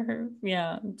for her,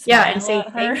 yeah, and say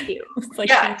thank you. Like,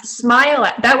 yeah, smile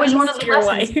at. That was one of the your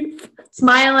lessons. Wife.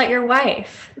 Smile at your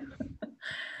wife.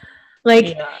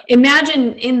 Like,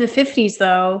 imagine in the 50s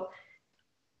though.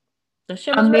 The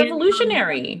shit was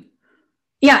revolutionary.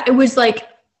 Yeah, it was like,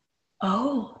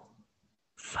 oh.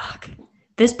 Fuck,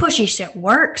 this pushy shit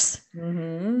works.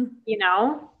 Mm-hmm. You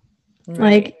know,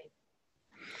 like,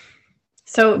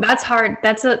 so that's hard.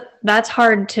 That's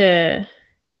hard to,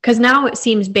 because now it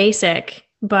seems basic,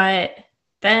 but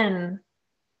then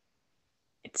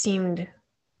it seemed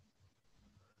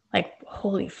like,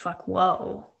 holy fuck,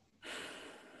 whoa.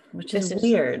 Which is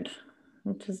weird.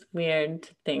 Which is weird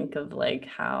to think of, like,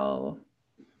 how,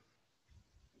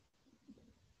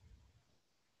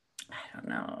 I don't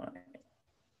know,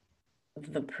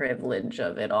 the privilege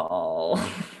of it all.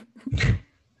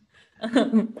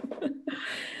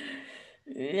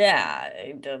 Yeah,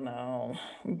 I don't know.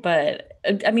 But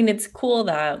I mean, it's cool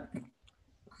that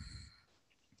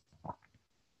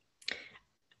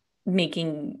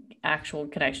making actual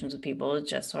connections with people is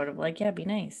just sort of like, yeah, be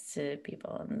nice to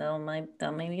people and they'll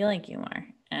maybe like you more.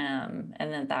 And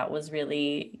then that was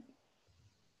really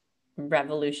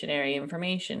revolutionary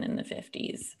information in the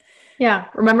 50s. Yeah.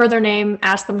 Remember their name,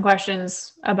 ask them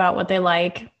questions about what they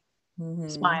like,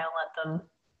 smile at them.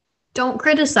 Don't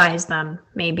criticize them,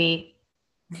 maybe.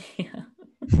 Yeah.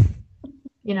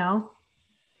 You know?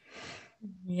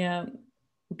 Yeah.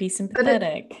 Be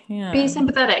sympathetic. Yeah. Be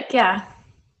sympathetic. Yeah.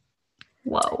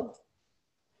 Whoa.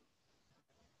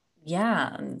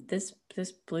 Yeah. This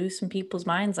blew some people's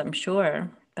minds, I'm sure.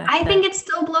 I think it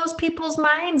still blows people's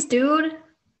minds, dude.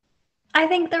 I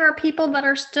think there are people that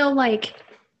are still like,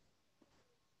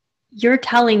 you're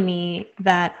telling me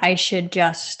that I should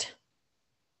just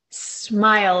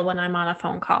smile when I'm on a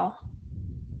phone call.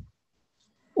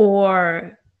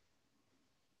 Or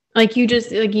like you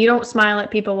don't smile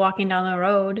at people walking down the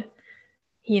road,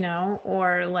 you know,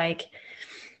 or like,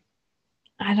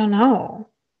 I don't know.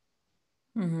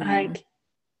 Mm-hmm. Like,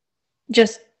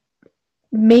 just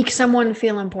make someone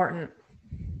feel important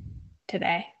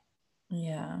today.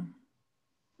 Yeah.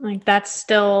 Like, that's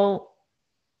still,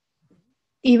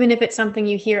 even if it's something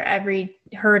you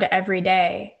heard every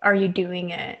day, are you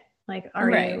doing it? Like, are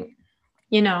Right. you,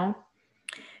 you know?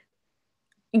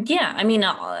 Yeah. I mean,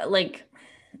 like,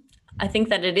 I think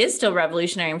that it is still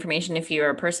revolutionary information if you're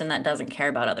a person that doesn't care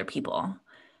about other people,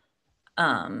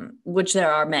 which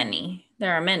there are many.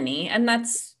 There are many, and that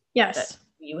Yes.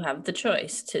 you have the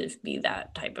choice to be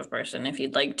that type of person if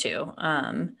you'd like to.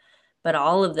 But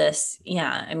all of this,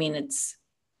 yeah, I mean, it's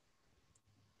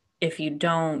if you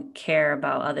don't care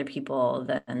about other people,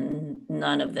 then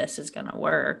none of this is going to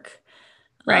work.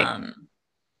 Right. Um,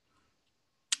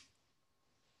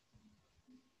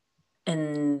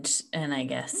 and I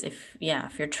guess if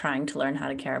you're trying to learn how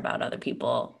to care about other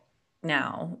people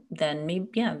now, then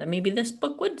maybe this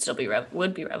book would still be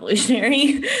would be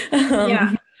revolutionary. Yeah.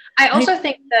 um, I I, also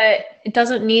think that it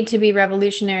doesn't need to be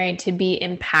revolutionary to be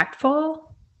impactful.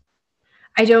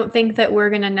 I don't think that we're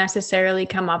going to necessarily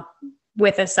come up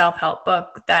with a self-help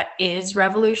book that is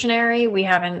revolutionary. We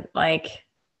have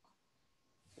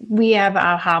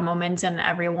aha moments in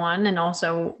everyone. And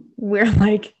also we're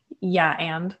like, yeah,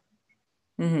 and,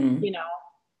 mhm. you know,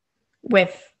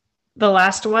 with the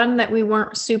last one that we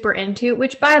weren't super into,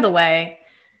 which by the way,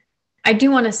 I do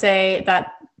want to say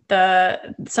that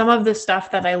some of the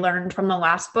stuff that I learned from the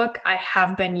last book, I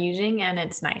have been using and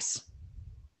it's nice.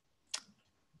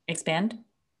 Expand.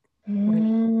 What do you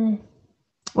mean? Mm,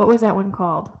 what was that one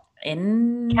called?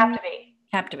 In Captivate.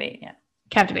 Captivate, yeah.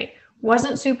 Captivate.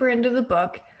 Wasn't super into the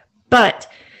book, but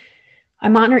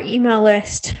I'm on her email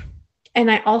list. And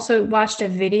I also watched a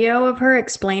video of her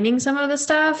explaining some of the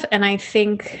stuff. And I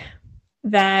think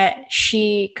that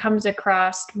she comes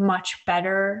across much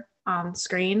better on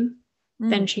screen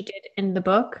than Mm. she did in the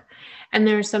book. And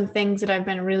there's some things that I've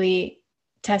been really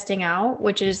testing out,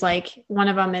 which is like one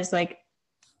of them is like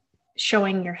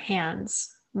showing your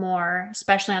hands more,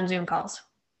 especially on Zoom calls.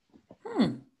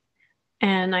 Hmm.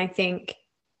 And I think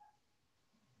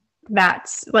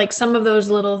that's like some of those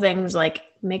little things, like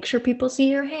make sure people see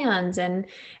your hands and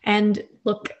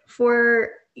look for,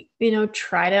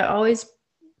 try to always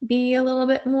be a little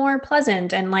bit more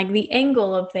pleasant, and like the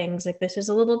angle of things, like this is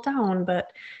a little down,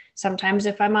 but sometimes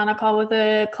if I'm on a call with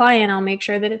a client, I'll make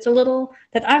sure that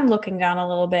that I'm looking down a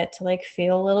little bit to like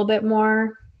feel a little bit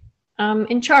more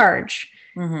in charge,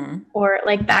 Mm-hmm. or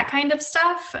like that kind of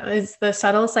stuff is the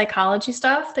subtle psychology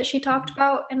stuff that she talked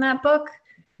about in that book.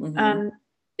 Mm-hmm. um,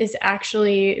 is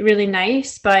actually really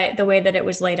nice, but the way that it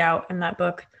was laid out in that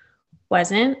book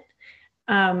wasn't.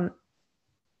 Um,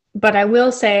 but I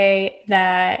will say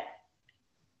that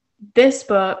this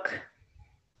book,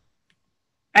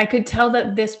 I could tell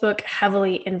that this book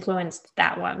heavily influenced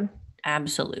that one.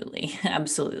 Absolutely.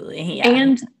 Absolutely. Yeah.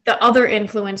 And the other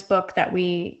influence book that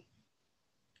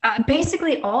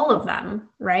basically all of them,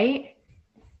 right?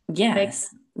 Like,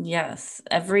 Yes. Yes.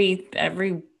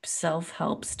 Every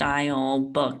self-help style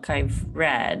book I've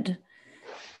read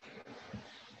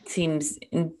seems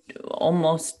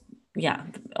almost, yeah,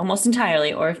 almost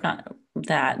entirely, or if not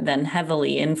that, then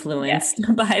heavily yes.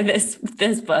 influenced by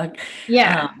this book.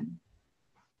 Yeah. Um,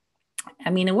 I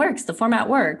mean, it works. The format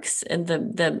works. And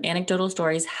the anecdotal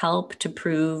stories help to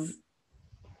prove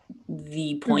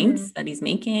the Mm-hmm. points that he's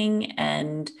making,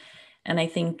 and I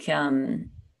think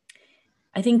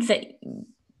that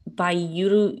by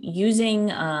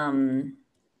using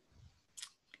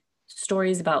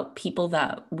stories about people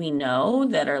that we know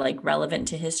that are like relevant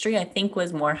to history, I think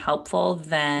was more helpful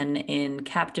than in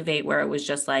Captivate, where it was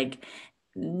just like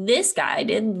this guy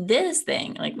did this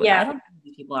thing. Like I Yeah. don't know who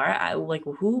these people are. I like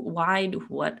who, why,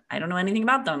 what? I don't know anything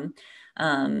about them.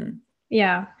 Um,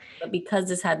 Yeah. but because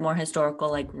this had more historical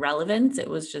like relevance, it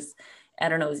was just, I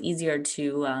don't know, it was easier to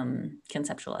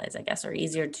conceptualize, I guess, or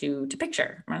easier to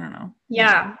picture. I don't know.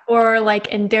 Yeah. Yeah. Or like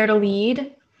in Dare to Lead,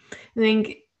 I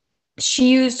think she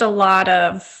used a lot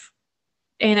of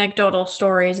anecdotal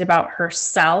stories about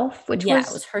herself, which Yeah, it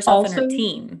was was herself and her also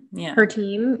team. Yeah. her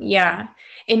team. Yeah.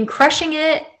 In Crushing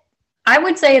It, I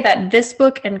would say that this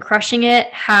book and Crushing It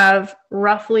have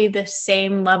roughly the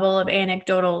same level of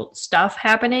anecdotal stuff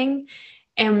happening.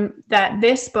 And that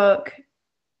this book,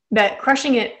 that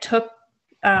Crushing It took,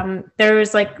 there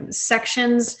was like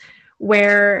sections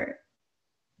where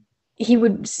he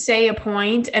would say a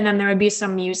point and then there would be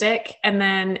some music and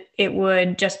then it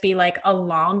would just be like a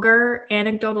longer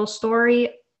anecdotal story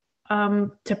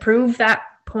to prove that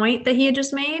point that he had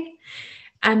just made.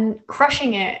 And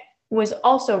Crushing It was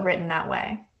also written that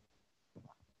way.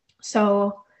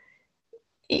 So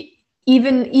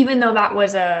even though that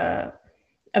was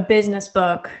a business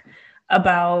book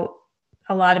about,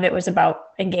 a lot of it was about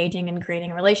engaging and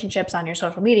creating relationships on your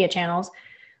social media channels.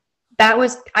 I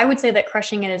would say that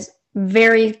Crushing It is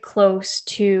very close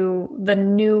to the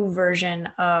new version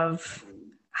of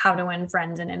How to Win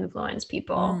Friends and Influence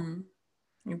People.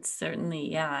 It's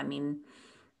certainly, yeah. I mean,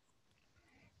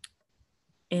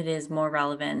 it is more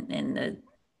relevant in the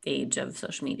age of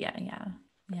social media.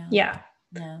 Yeah.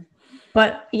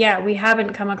 But yeah, we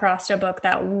haven't come across a book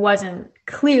that wasn't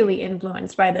clearly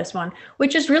influenced by this one,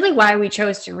 which is really why we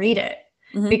chose to read it,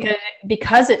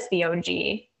 because it's the OG,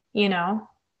 you know?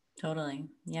 Totally.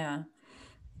 Yeah.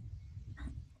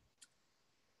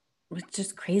 It's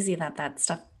just crazy that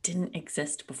stuff didn't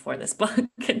exist before this book.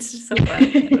 It's just so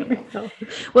funny.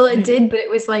 Well, it did, but it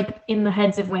was like in the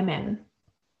heads of women.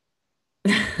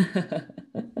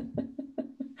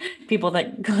 People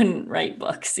that couldn't write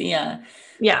books. Yeah.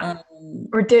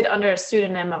 Or did under a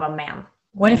pseudonym of a man.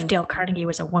 What if Dale Carnegie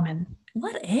was a woman?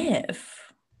 What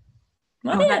if?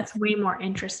 That's way more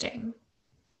interesting.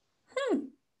 I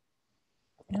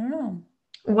don't know.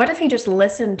 What if he just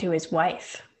listened to his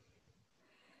wife?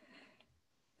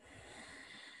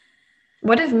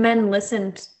 What if men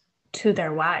listened to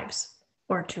their wives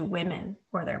or to women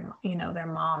or their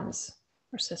moms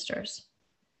or sisters?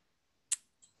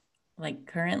 Like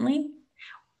currently?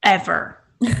 Ever.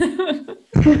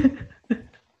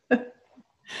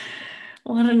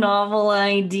 What a novel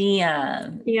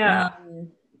idea. Yeah.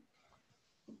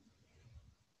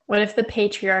 What if the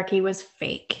patriarchy was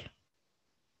fake?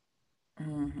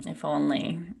 If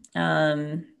only.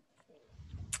 Yeah,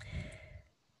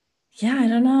 I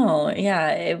don't know.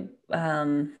 Yeah,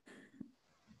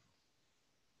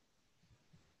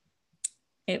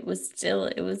 it was still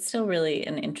really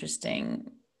an interesting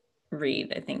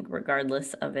read, I think,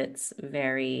 regardless of its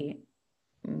very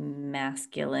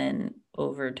masculine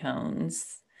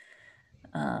overtones.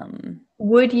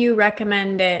 Would you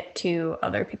recommend it to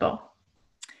other people?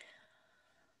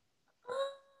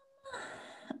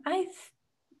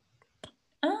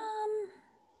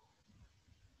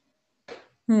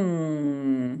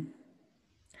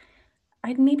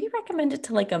 I'd maybe recommend it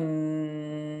to like I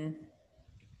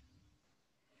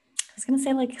was gonna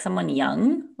say like someone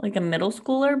young, like a middle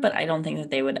schooler, but I don't think that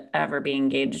they would ever be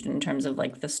engaged in terms of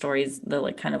like the stories, the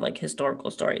like kind of like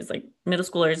historical stories. Like middle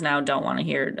schoolers now don't want to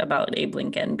hear about Abe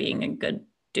Lincoln being a good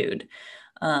dude.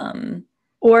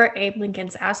 Or Abe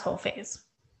Lincoln's asshole phase.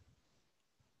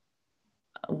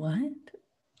 What?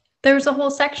 There's a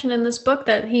whole section in this book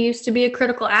that he used to be a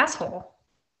critical asshole.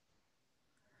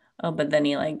 Oh, but then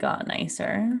he like got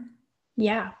nicer.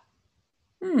 Yeah.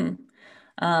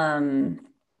 I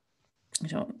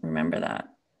don't remember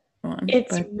that one.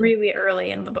 It's really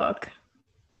early in the book.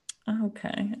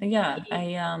 Okay. Yeah.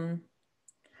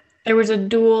 There was a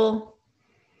duel.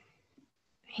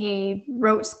 He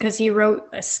wrote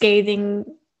a scathing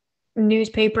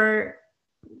newspaper.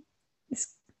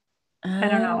 I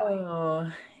don't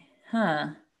know. Huh.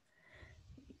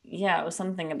 Yeah, it was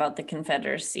something about the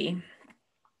Confederacy.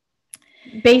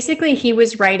 Basically, he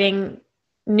was writing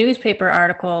newspaper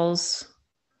articles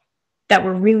that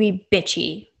were really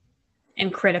bitchy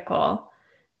and critical,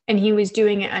 and he was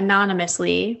doing it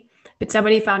anonymously, but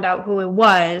somebody found out who it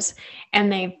was,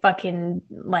 and they fucking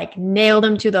like nailed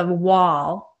him to the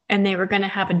wall, and they were going to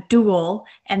have a duel,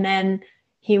 and then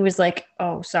he was like,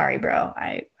 oh, sorry, bro,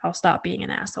 I'll stop being an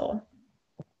asshole.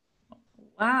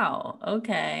 Wow.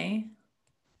 Okay.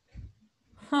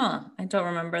 Huh. I don't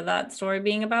remember that story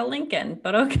being about Lincoln,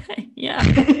 but okay. Yeah.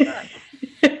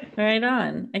 Right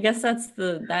on. I guess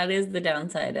that is the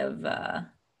downside of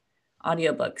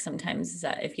audiobook sometimes, is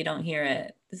that if you don't hear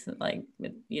it, this is like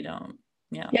you don't.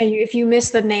 Yeah. If you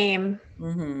miss the name.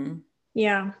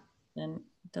 Yeah. Then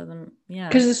it doesn't. Yeah.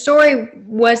 Because the story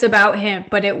was about him,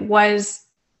 but it was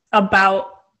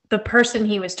about the person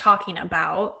he was talking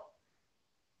about.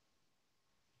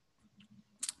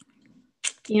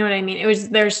 You know what I mean?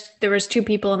 There was two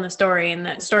people in the story, and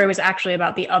that story was actually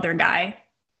about the other guy.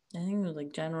 I think it was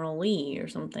like General Lee or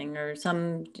something, or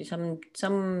someone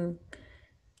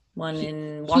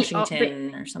in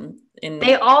Washington or some.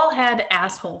 They all had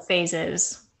asshole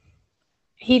phases.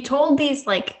 He told these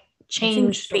like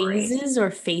change phases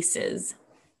or faces.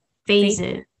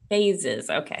 Phases.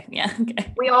 Okay. Yeah.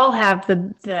 Okay. We all have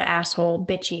the asshole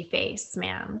bitchy face,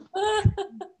 man.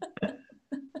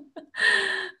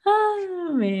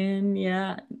 Oh man,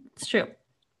 yeah, it's true.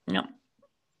 No.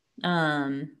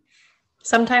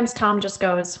 Sometimes Tom just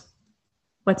goes,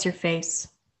 "What's your face?"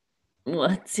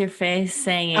 What's your face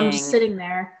saying? I'm just sitting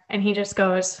there, and he just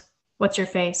goes, "What's your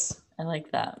face?" I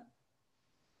like that.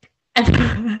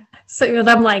 And so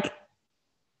I'm like,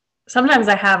 sometimes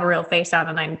I have a real face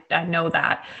on and I know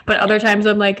that, but other times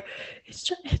I'm like, it's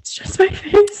just my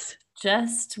face.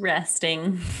 Just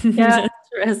resting. Yeah. Just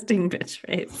resting bitch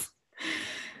face.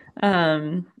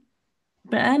 Um,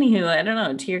 but anywho, I don't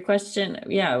know. To your question,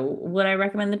 yeah, would I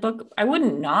recommend the book? I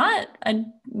wouldn't not.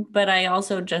 But I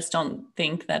also just don't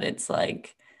think that it's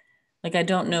like I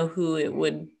don't know who it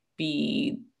would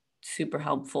be super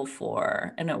helpful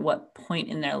for, and at what point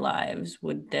in their lives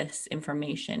would this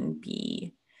information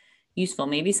be useful.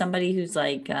 Maybe somebody who's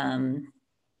like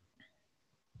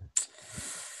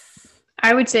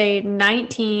I would say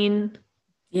 19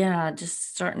 yeah,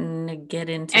 just starting to get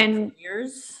into and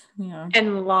careers, yeah.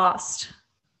 and lost.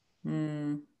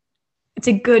 Mm, It's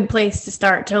a good place to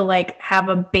start to like have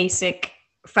a basic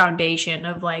foundation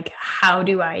of like, how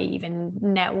do I even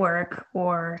network,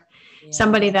 or yeah.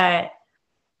 somebody that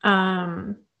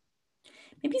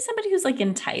Maybe somebody who's like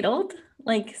entitled,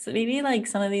 like so maybe like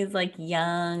some of these like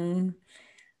young,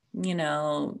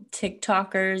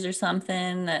 TikTokers or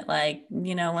something that like,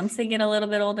 once they get a little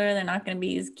bit older, they're not going to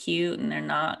be as cute, and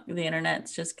the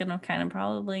internet's just going to kind of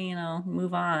probably,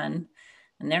 move on,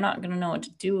 and they're not going to know what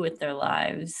to do with their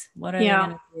lives. What are they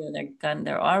going to do?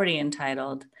 They're already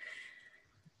entitled.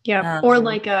 Yeah. Or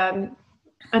like, I'm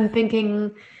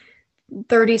thinking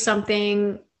 30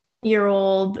 something year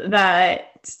old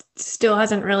that still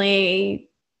hasn't really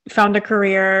found a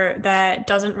career, that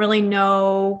doesn't really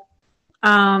know,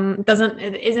 isn't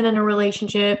in a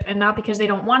relationship, and not because they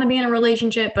don't want to be in a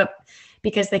relationship, but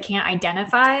because they can't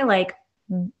identify like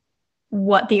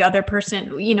what the other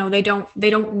person, they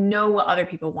don't know what other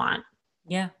people want.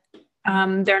 Yeah.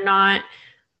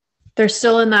 They're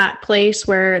still in that place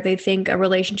where they think a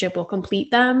relationship will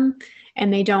complete them,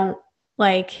 and they don't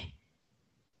like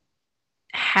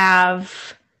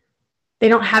they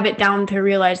don't have it down to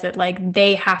realize that like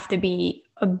they have to be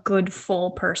a good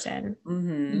full person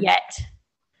yet.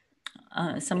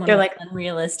 Someone They're with like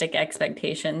unrealistic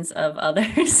expectations of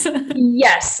others.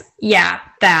 yes, yeah,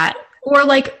 that,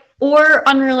 or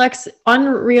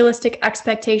unrealistic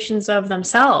expectations of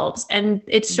themselves, and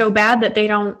it's so bad that they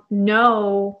don't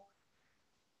know,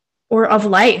 or of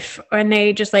life, and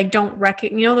they just like don't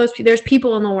recognize, there's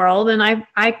people in the world, and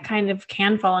I kind of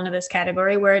can fall into this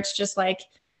category where it's just like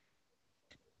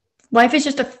life is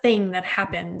just a thing that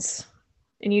happens,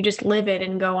 and you just live it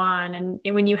and go on. And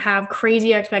when you have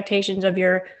crazy expectations of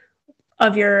your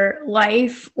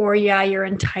life, or you're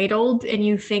entitled, and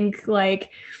you think like,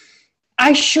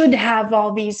 I should have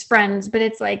all these friends, but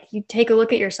it's like, you take a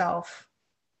look at yourself.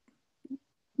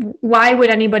 Why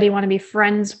would anybody want to be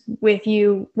friends with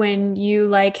you when you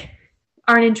like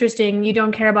aren't interesting, you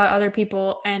don't care about other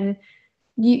people, and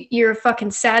you're a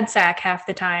fucking sad sack half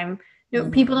the time?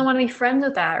 People don't want to be friends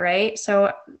with that, right?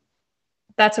 So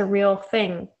that's a real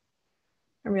thing,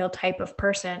 a real type of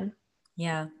person.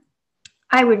 Yeah.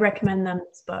 I would recommend them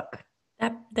this book.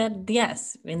 That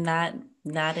yes, in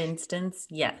that instance,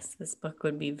 yes, this book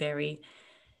would be very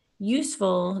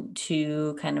useful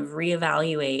to kind of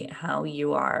reevaluate how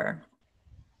you are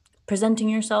presenting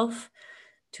yourself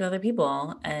to other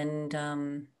people, and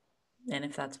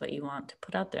if that's what you want to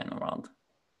put out there in the world.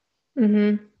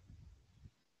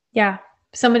 Yeah,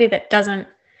 somebody that doesn't.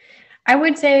 I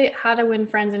would say How to Win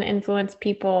Friends and Influence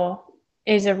People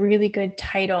is a really good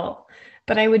title,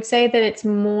 but I would say that it's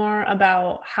more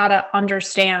about how to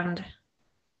understand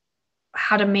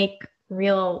how to make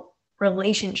real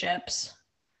relationships.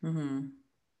 You're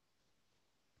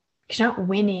not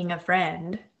winning a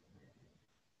friend.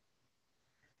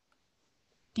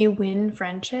 Do you win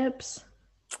friendships?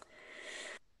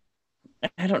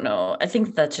 I don't know. I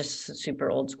think that's just a super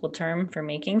old school term for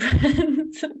making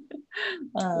friends.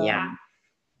 Yeah.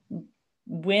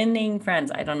 Winning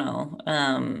friends, I don't know.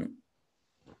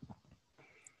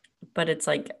 But it's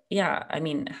like, yeah, I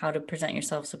mean, how to present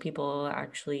yourself so people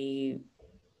actually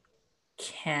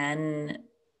can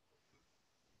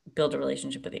build a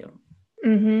relationship with you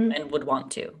and would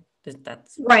want to.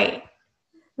 That's right.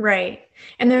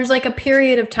 And there's like a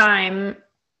period of time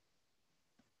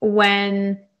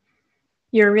when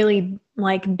you're really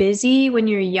like busy when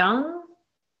you're young,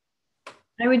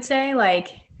 I would say,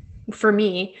 like for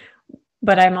me,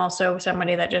 but I'm also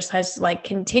somebody that just has like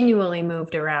continually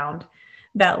moved around,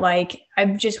 that like I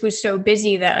just was so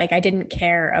busy that like I didn't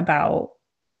care about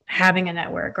having a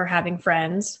network or having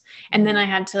friends. And then I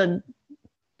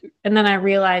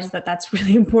realized that that's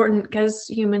really important, because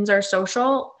humans are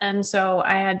social. And so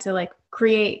I had to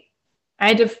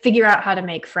figure out how to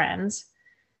make friends.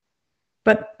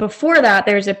 But before that,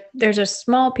 there's a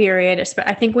small period,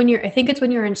 I think it's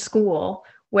when you're in school,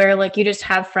 where like you just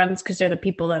have friends because they're the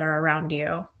people that are around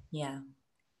you. Yeah.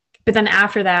 But then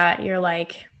after that, you're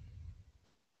like,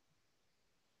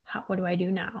 what do I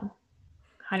do now?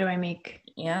 How do I make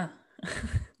Yeah.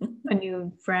 a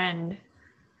new friend?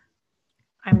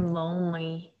 I'm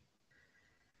lonely.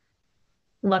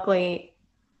 Luckily,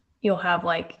 you'll have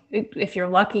like, if you're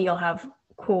lucky, you'll have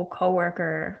cool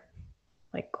coworker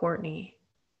like Courtney.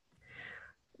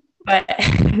 But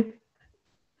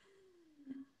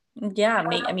Yeah,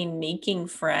 I mean, making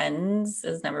friends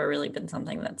has never really been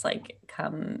something that's like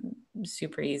come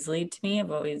super easily to me. I've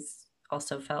always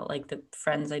also felt like the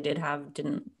friends I did have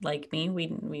didn't like me.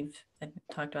 I've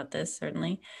talked about this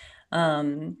certainly.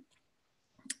 Um,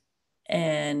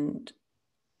 and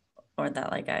or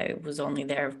that like I was only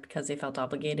there because they felt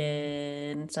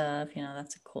obligated and stuff, you know,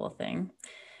 that's a cool thing.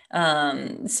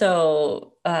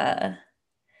 So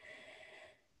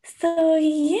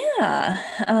yeah,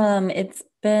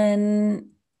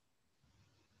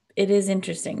 it is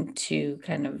interesting to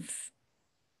kind of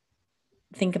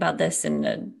think about this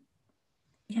and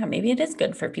yeah, maybe it is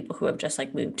good for people who have just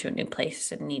like moved to a new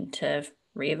place and need to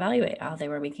reevaluate how they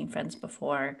were making friends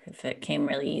before if it came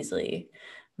really easily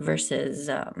versus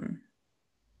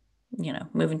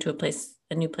moving to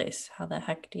a new place. How the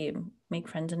heck do you make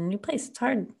friends in a new place? It's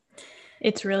hard.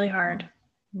 it's really hard.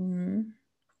 Mm-hmm.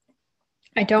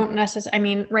 I don't necessarily, I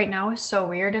mean, right now is so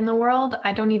weird in the world.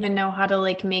 I don't even know how to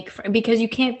like because you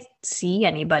can't see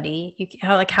anybody.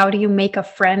 How do you make a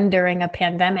friend during a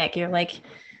pandemic? You're like,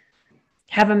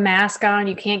 have a mask on.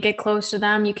 You can't get close to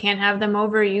them. You can't have them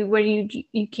over. You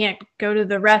can't go to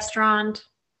the restaurant.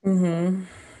 Mm-hmm.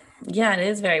 Yeah, it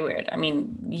is very weird. I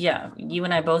mean, yeah, you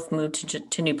and I both moved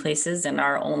to new places, and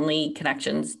our only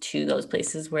connections to those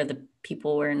places were the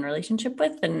people we're in relationship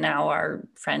with, and now our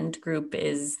friend group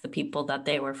is the people that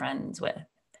they were friends with.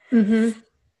 Mm-hmm.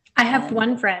 I have And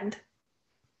one friend,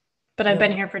 but you I've have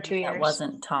been one here for friend 2 years. that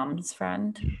wasn't Tom's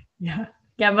friend. Yeah.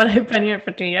 Yeah, but I've been here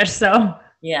for 2 years, so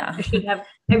Yeah. I should have.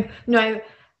 I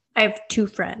have two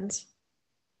friends.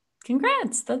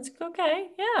 Congrats. That's okay.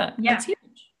 Yeah, Yeah, that's huge.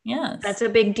 that's Yes. a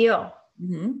big deal.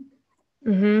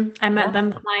 Mm-hmm. I met Yeah.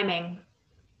 them climbing.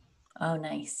 Oh,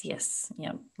 nice. Yes.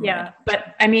 Yep. Right. Yeah,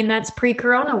 but I mean that's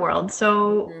pre-corona world.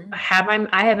 So Mm-hmm.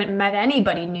 I haven't met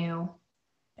anybody new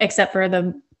except for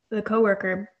the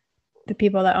coworker, the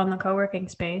people that own the co-working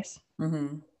space.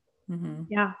 Mm-hmm. Mm-hmm.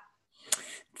 Yeah.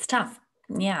 It's tough.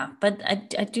 Yeah. But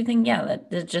I do think, yeah,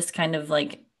 that just kind of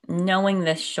like knowing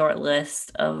this short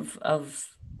list of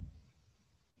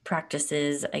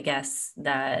practices, I guess,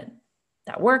 that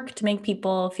work to make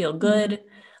people feel good.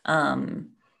 Um,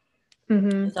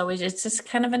 Mm-hmm. it's just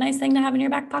kind of a nice thing to have in your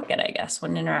back pocket, I guess,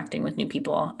 when interacting with new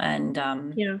people. And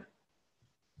Yeah.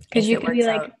 Because if you it could be works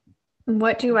like,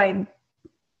 out,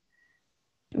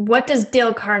 what does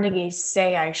Dale Carnegie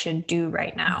say I should do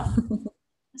right now?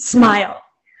 Smile.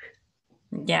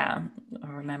 yeah,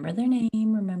 remember their name,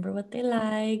 remember what they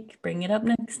like, bring it up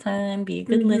next time, be a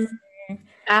good Mm-hmm. listener,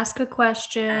 Ask a ask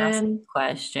question.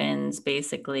 questions,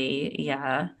 basically.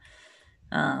 Yeah.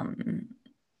 Um,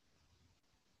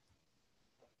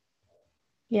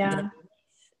 that,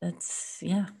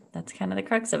 Yeah. that's kind of the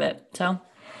crux of it. So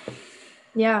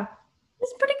Yeah.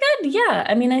 it's pretty good. Yeah.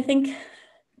 I mean, I think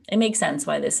it makes sense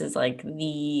why this is like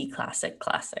the classic.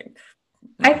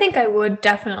 I think I would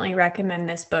definitely recommend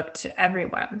this book to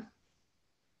everyone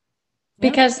Yeah.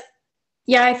 because,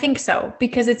 yeah, I think so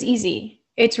because it's easy.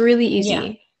 It's really Yeah.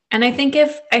 easy. And I think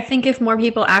if more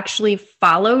people actually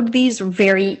followed these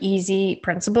very easy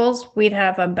principles, we'd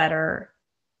have a better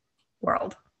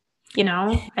world. You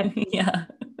know? Yeah.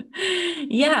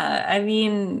 Yeah. I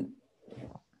mean,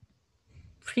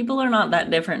 people are not that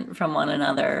different from one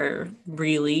another,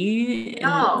 really.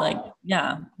 And like, No.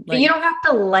 yeah, You like, don't have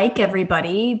to like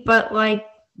everybody, but like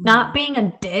not mhm. being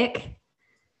a dick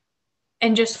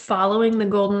and just following the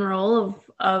golden rule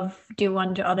of do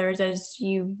unto others as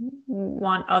you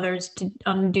want others to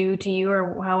undo to you,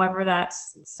 or however that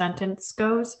sentence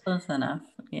goes. Close enough.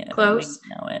 Yeah, we Close.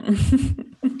 know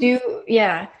it. Do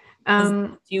yeah. As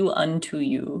Um, do unto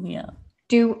you. Yeah.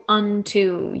 do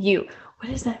unto you. What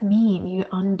does that mean? You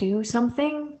undo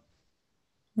something?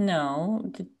 No,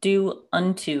 to do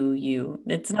unto you.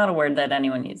 It's not a word that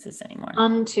anyone uses anymore.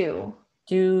 Unto.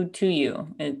 Do to you.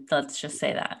 Let's just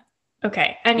say that.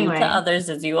 Okay. Do to Anyway, others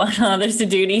as you want others to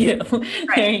do to you.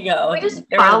 right. There you go. We just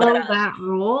Get rid of follow that. that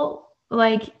rule.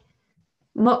 Like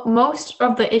most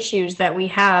of the issues that we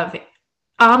have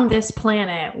on this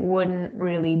planet wouldn't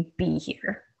really be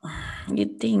here.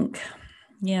 You'd think.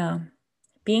 Yeah.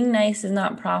 Being nice is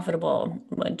not profitable,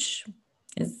 which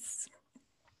is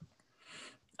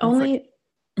unfortunate.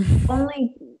 Only,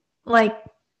 only like,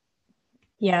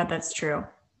 yeah, that's true.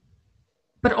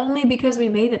 but only because we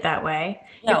made it that way.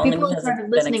 Yeah, If only people had because it's started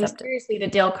been listening accepted. seriously to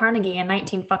Dale Carnegie in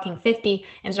 1950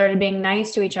 and started being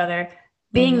nice to each other,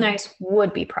 being Mhm. nice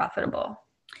would be profitable.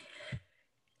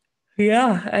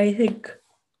 Yeah, I think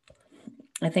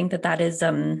that that is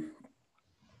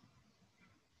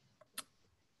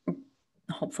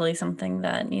hopefully something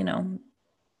that,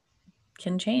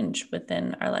 can change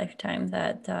within our lifetime,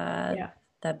 that Yeah.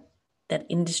 that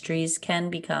industries can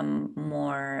become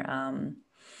more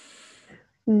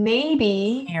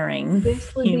Maybe caring.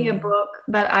 this would be a book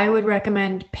that I would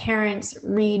recommend parents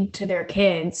read to their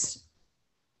kids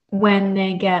when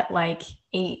they get like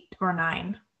 8 or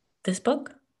 9. This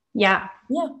book? Yeah,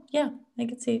 Yeah, I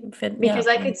could see fit. Yeah, because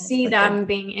I being could nice see for kids. them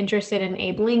being interested in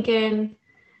Abe Lincoln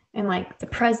and like the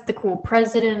cool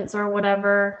presidents or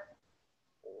whatever,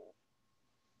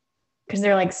 because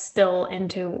they're like still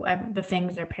into the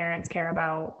things their parents care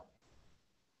about,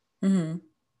 Hmm.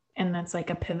 and that's like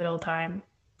a pivotal time.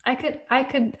 I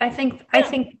Yeah,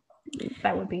 think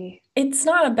that would be. it's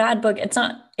not a bad book. It's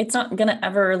not gonna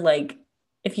ever like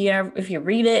if you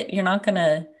read it, you're not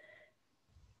gonna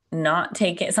not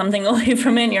take it something away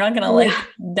from it. You're not gonna Yeah. like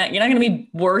that. You're not gonna be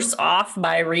worse off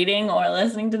by reading or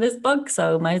listening to this book.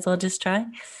 So might as well just try.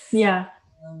 Yeah.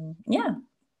 Yeah,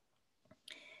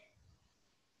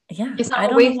 yeah. It's I not a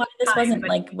don't know waste why of this time, wasn't but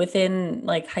like within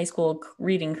like high school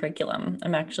reading curriculum.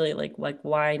 I'm actually like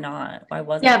why not? Why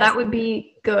wasn't yeah, this? that would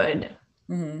be good.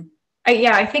 Hmm.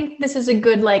 Yeah, I think this is a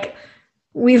good like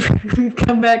we've we've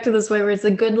come back to this way where it's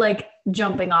a good like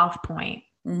jumping off point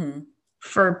Hmm.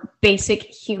 for basic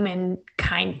human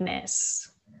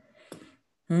kindness.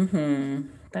 Hmm.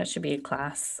 That should be a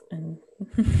class. And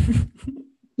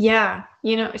Yeah,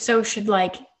 so should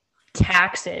like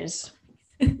taxes,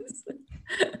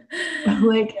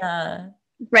 like yeah,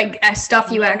 right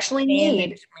stuff you time actually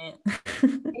need.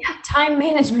 management. Yeah, time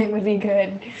management would be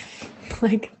good.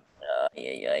 Like,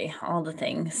 Yeah, all the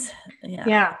things. Yeah,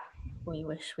 yeah, we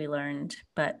wish we learned,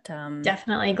 but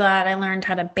definitely glad I learned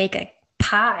how to bake a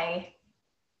pie.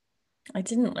 I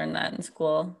didn't learn that in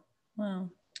school. Wow,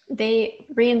 They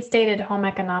reinstated home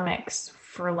economics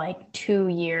for like 2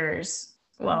 years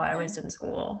while I okay, was in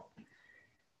school.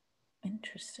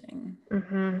 interesting.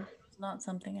 Hmm. It's not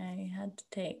something I had to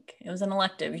take. It was an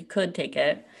elective. You could take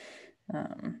it. I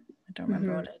don't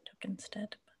remember Hmm. what I took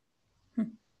instead.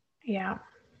 Yeah,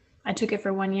 I took it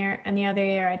for 1 year, and the other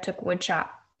year I took wood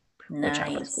shop was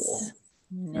Nice, cool.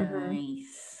 Hmm.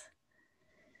 nice.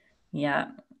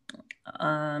 Yeah.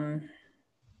 Um.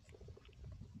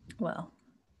 Well,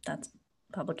 that's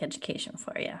public education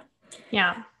for you.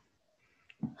 Yeah,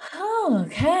 Oh,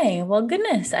 okay. Well,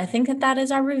 goodness. I think that that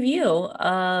is our review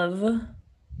of How to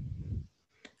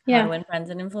yeah, Win Friends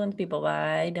and Influence People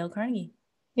by Dale Carnegie.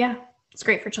 yeah. It's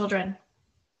great for children.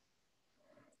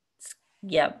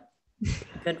 Yep.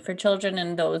 Good for children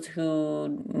and those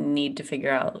who need to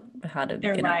figure out how to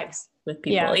Their connect lives. with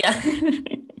people. Yeah.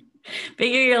 Yeah.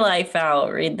 Figure your life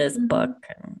out. Read this Mhm. book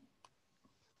and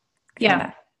come Yeah.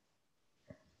 back.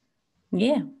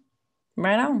 Yeah.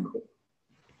 Right on.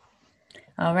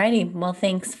 Alrighty. Well,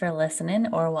 thanks for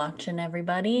listening or watching,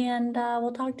 everybody, and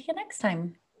we'll talk to you next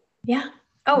time. Yeah.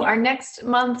 Oh, Yeah. our next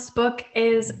month's book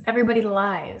is Everybody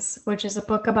Lies, which is a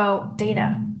book about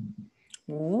data.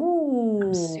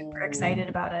 I'm super Ooh. excited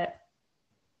about it.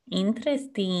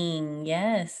 Interesting.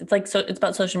 Yes. It's like it's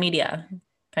about social media,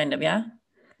 kind of, yeah.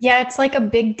 Yeah, it's like a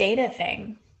big data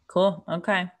thing. Cool.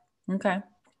 Okay. Okay.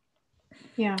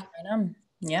 Yeah. Right on.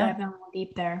 Yeah. Dive in a little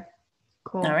deep there.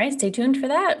 All Cool. right. Stay tuned for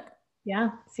that.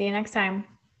 Yeah. See you next time.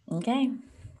 Okay.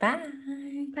 Bye.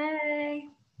 Bye.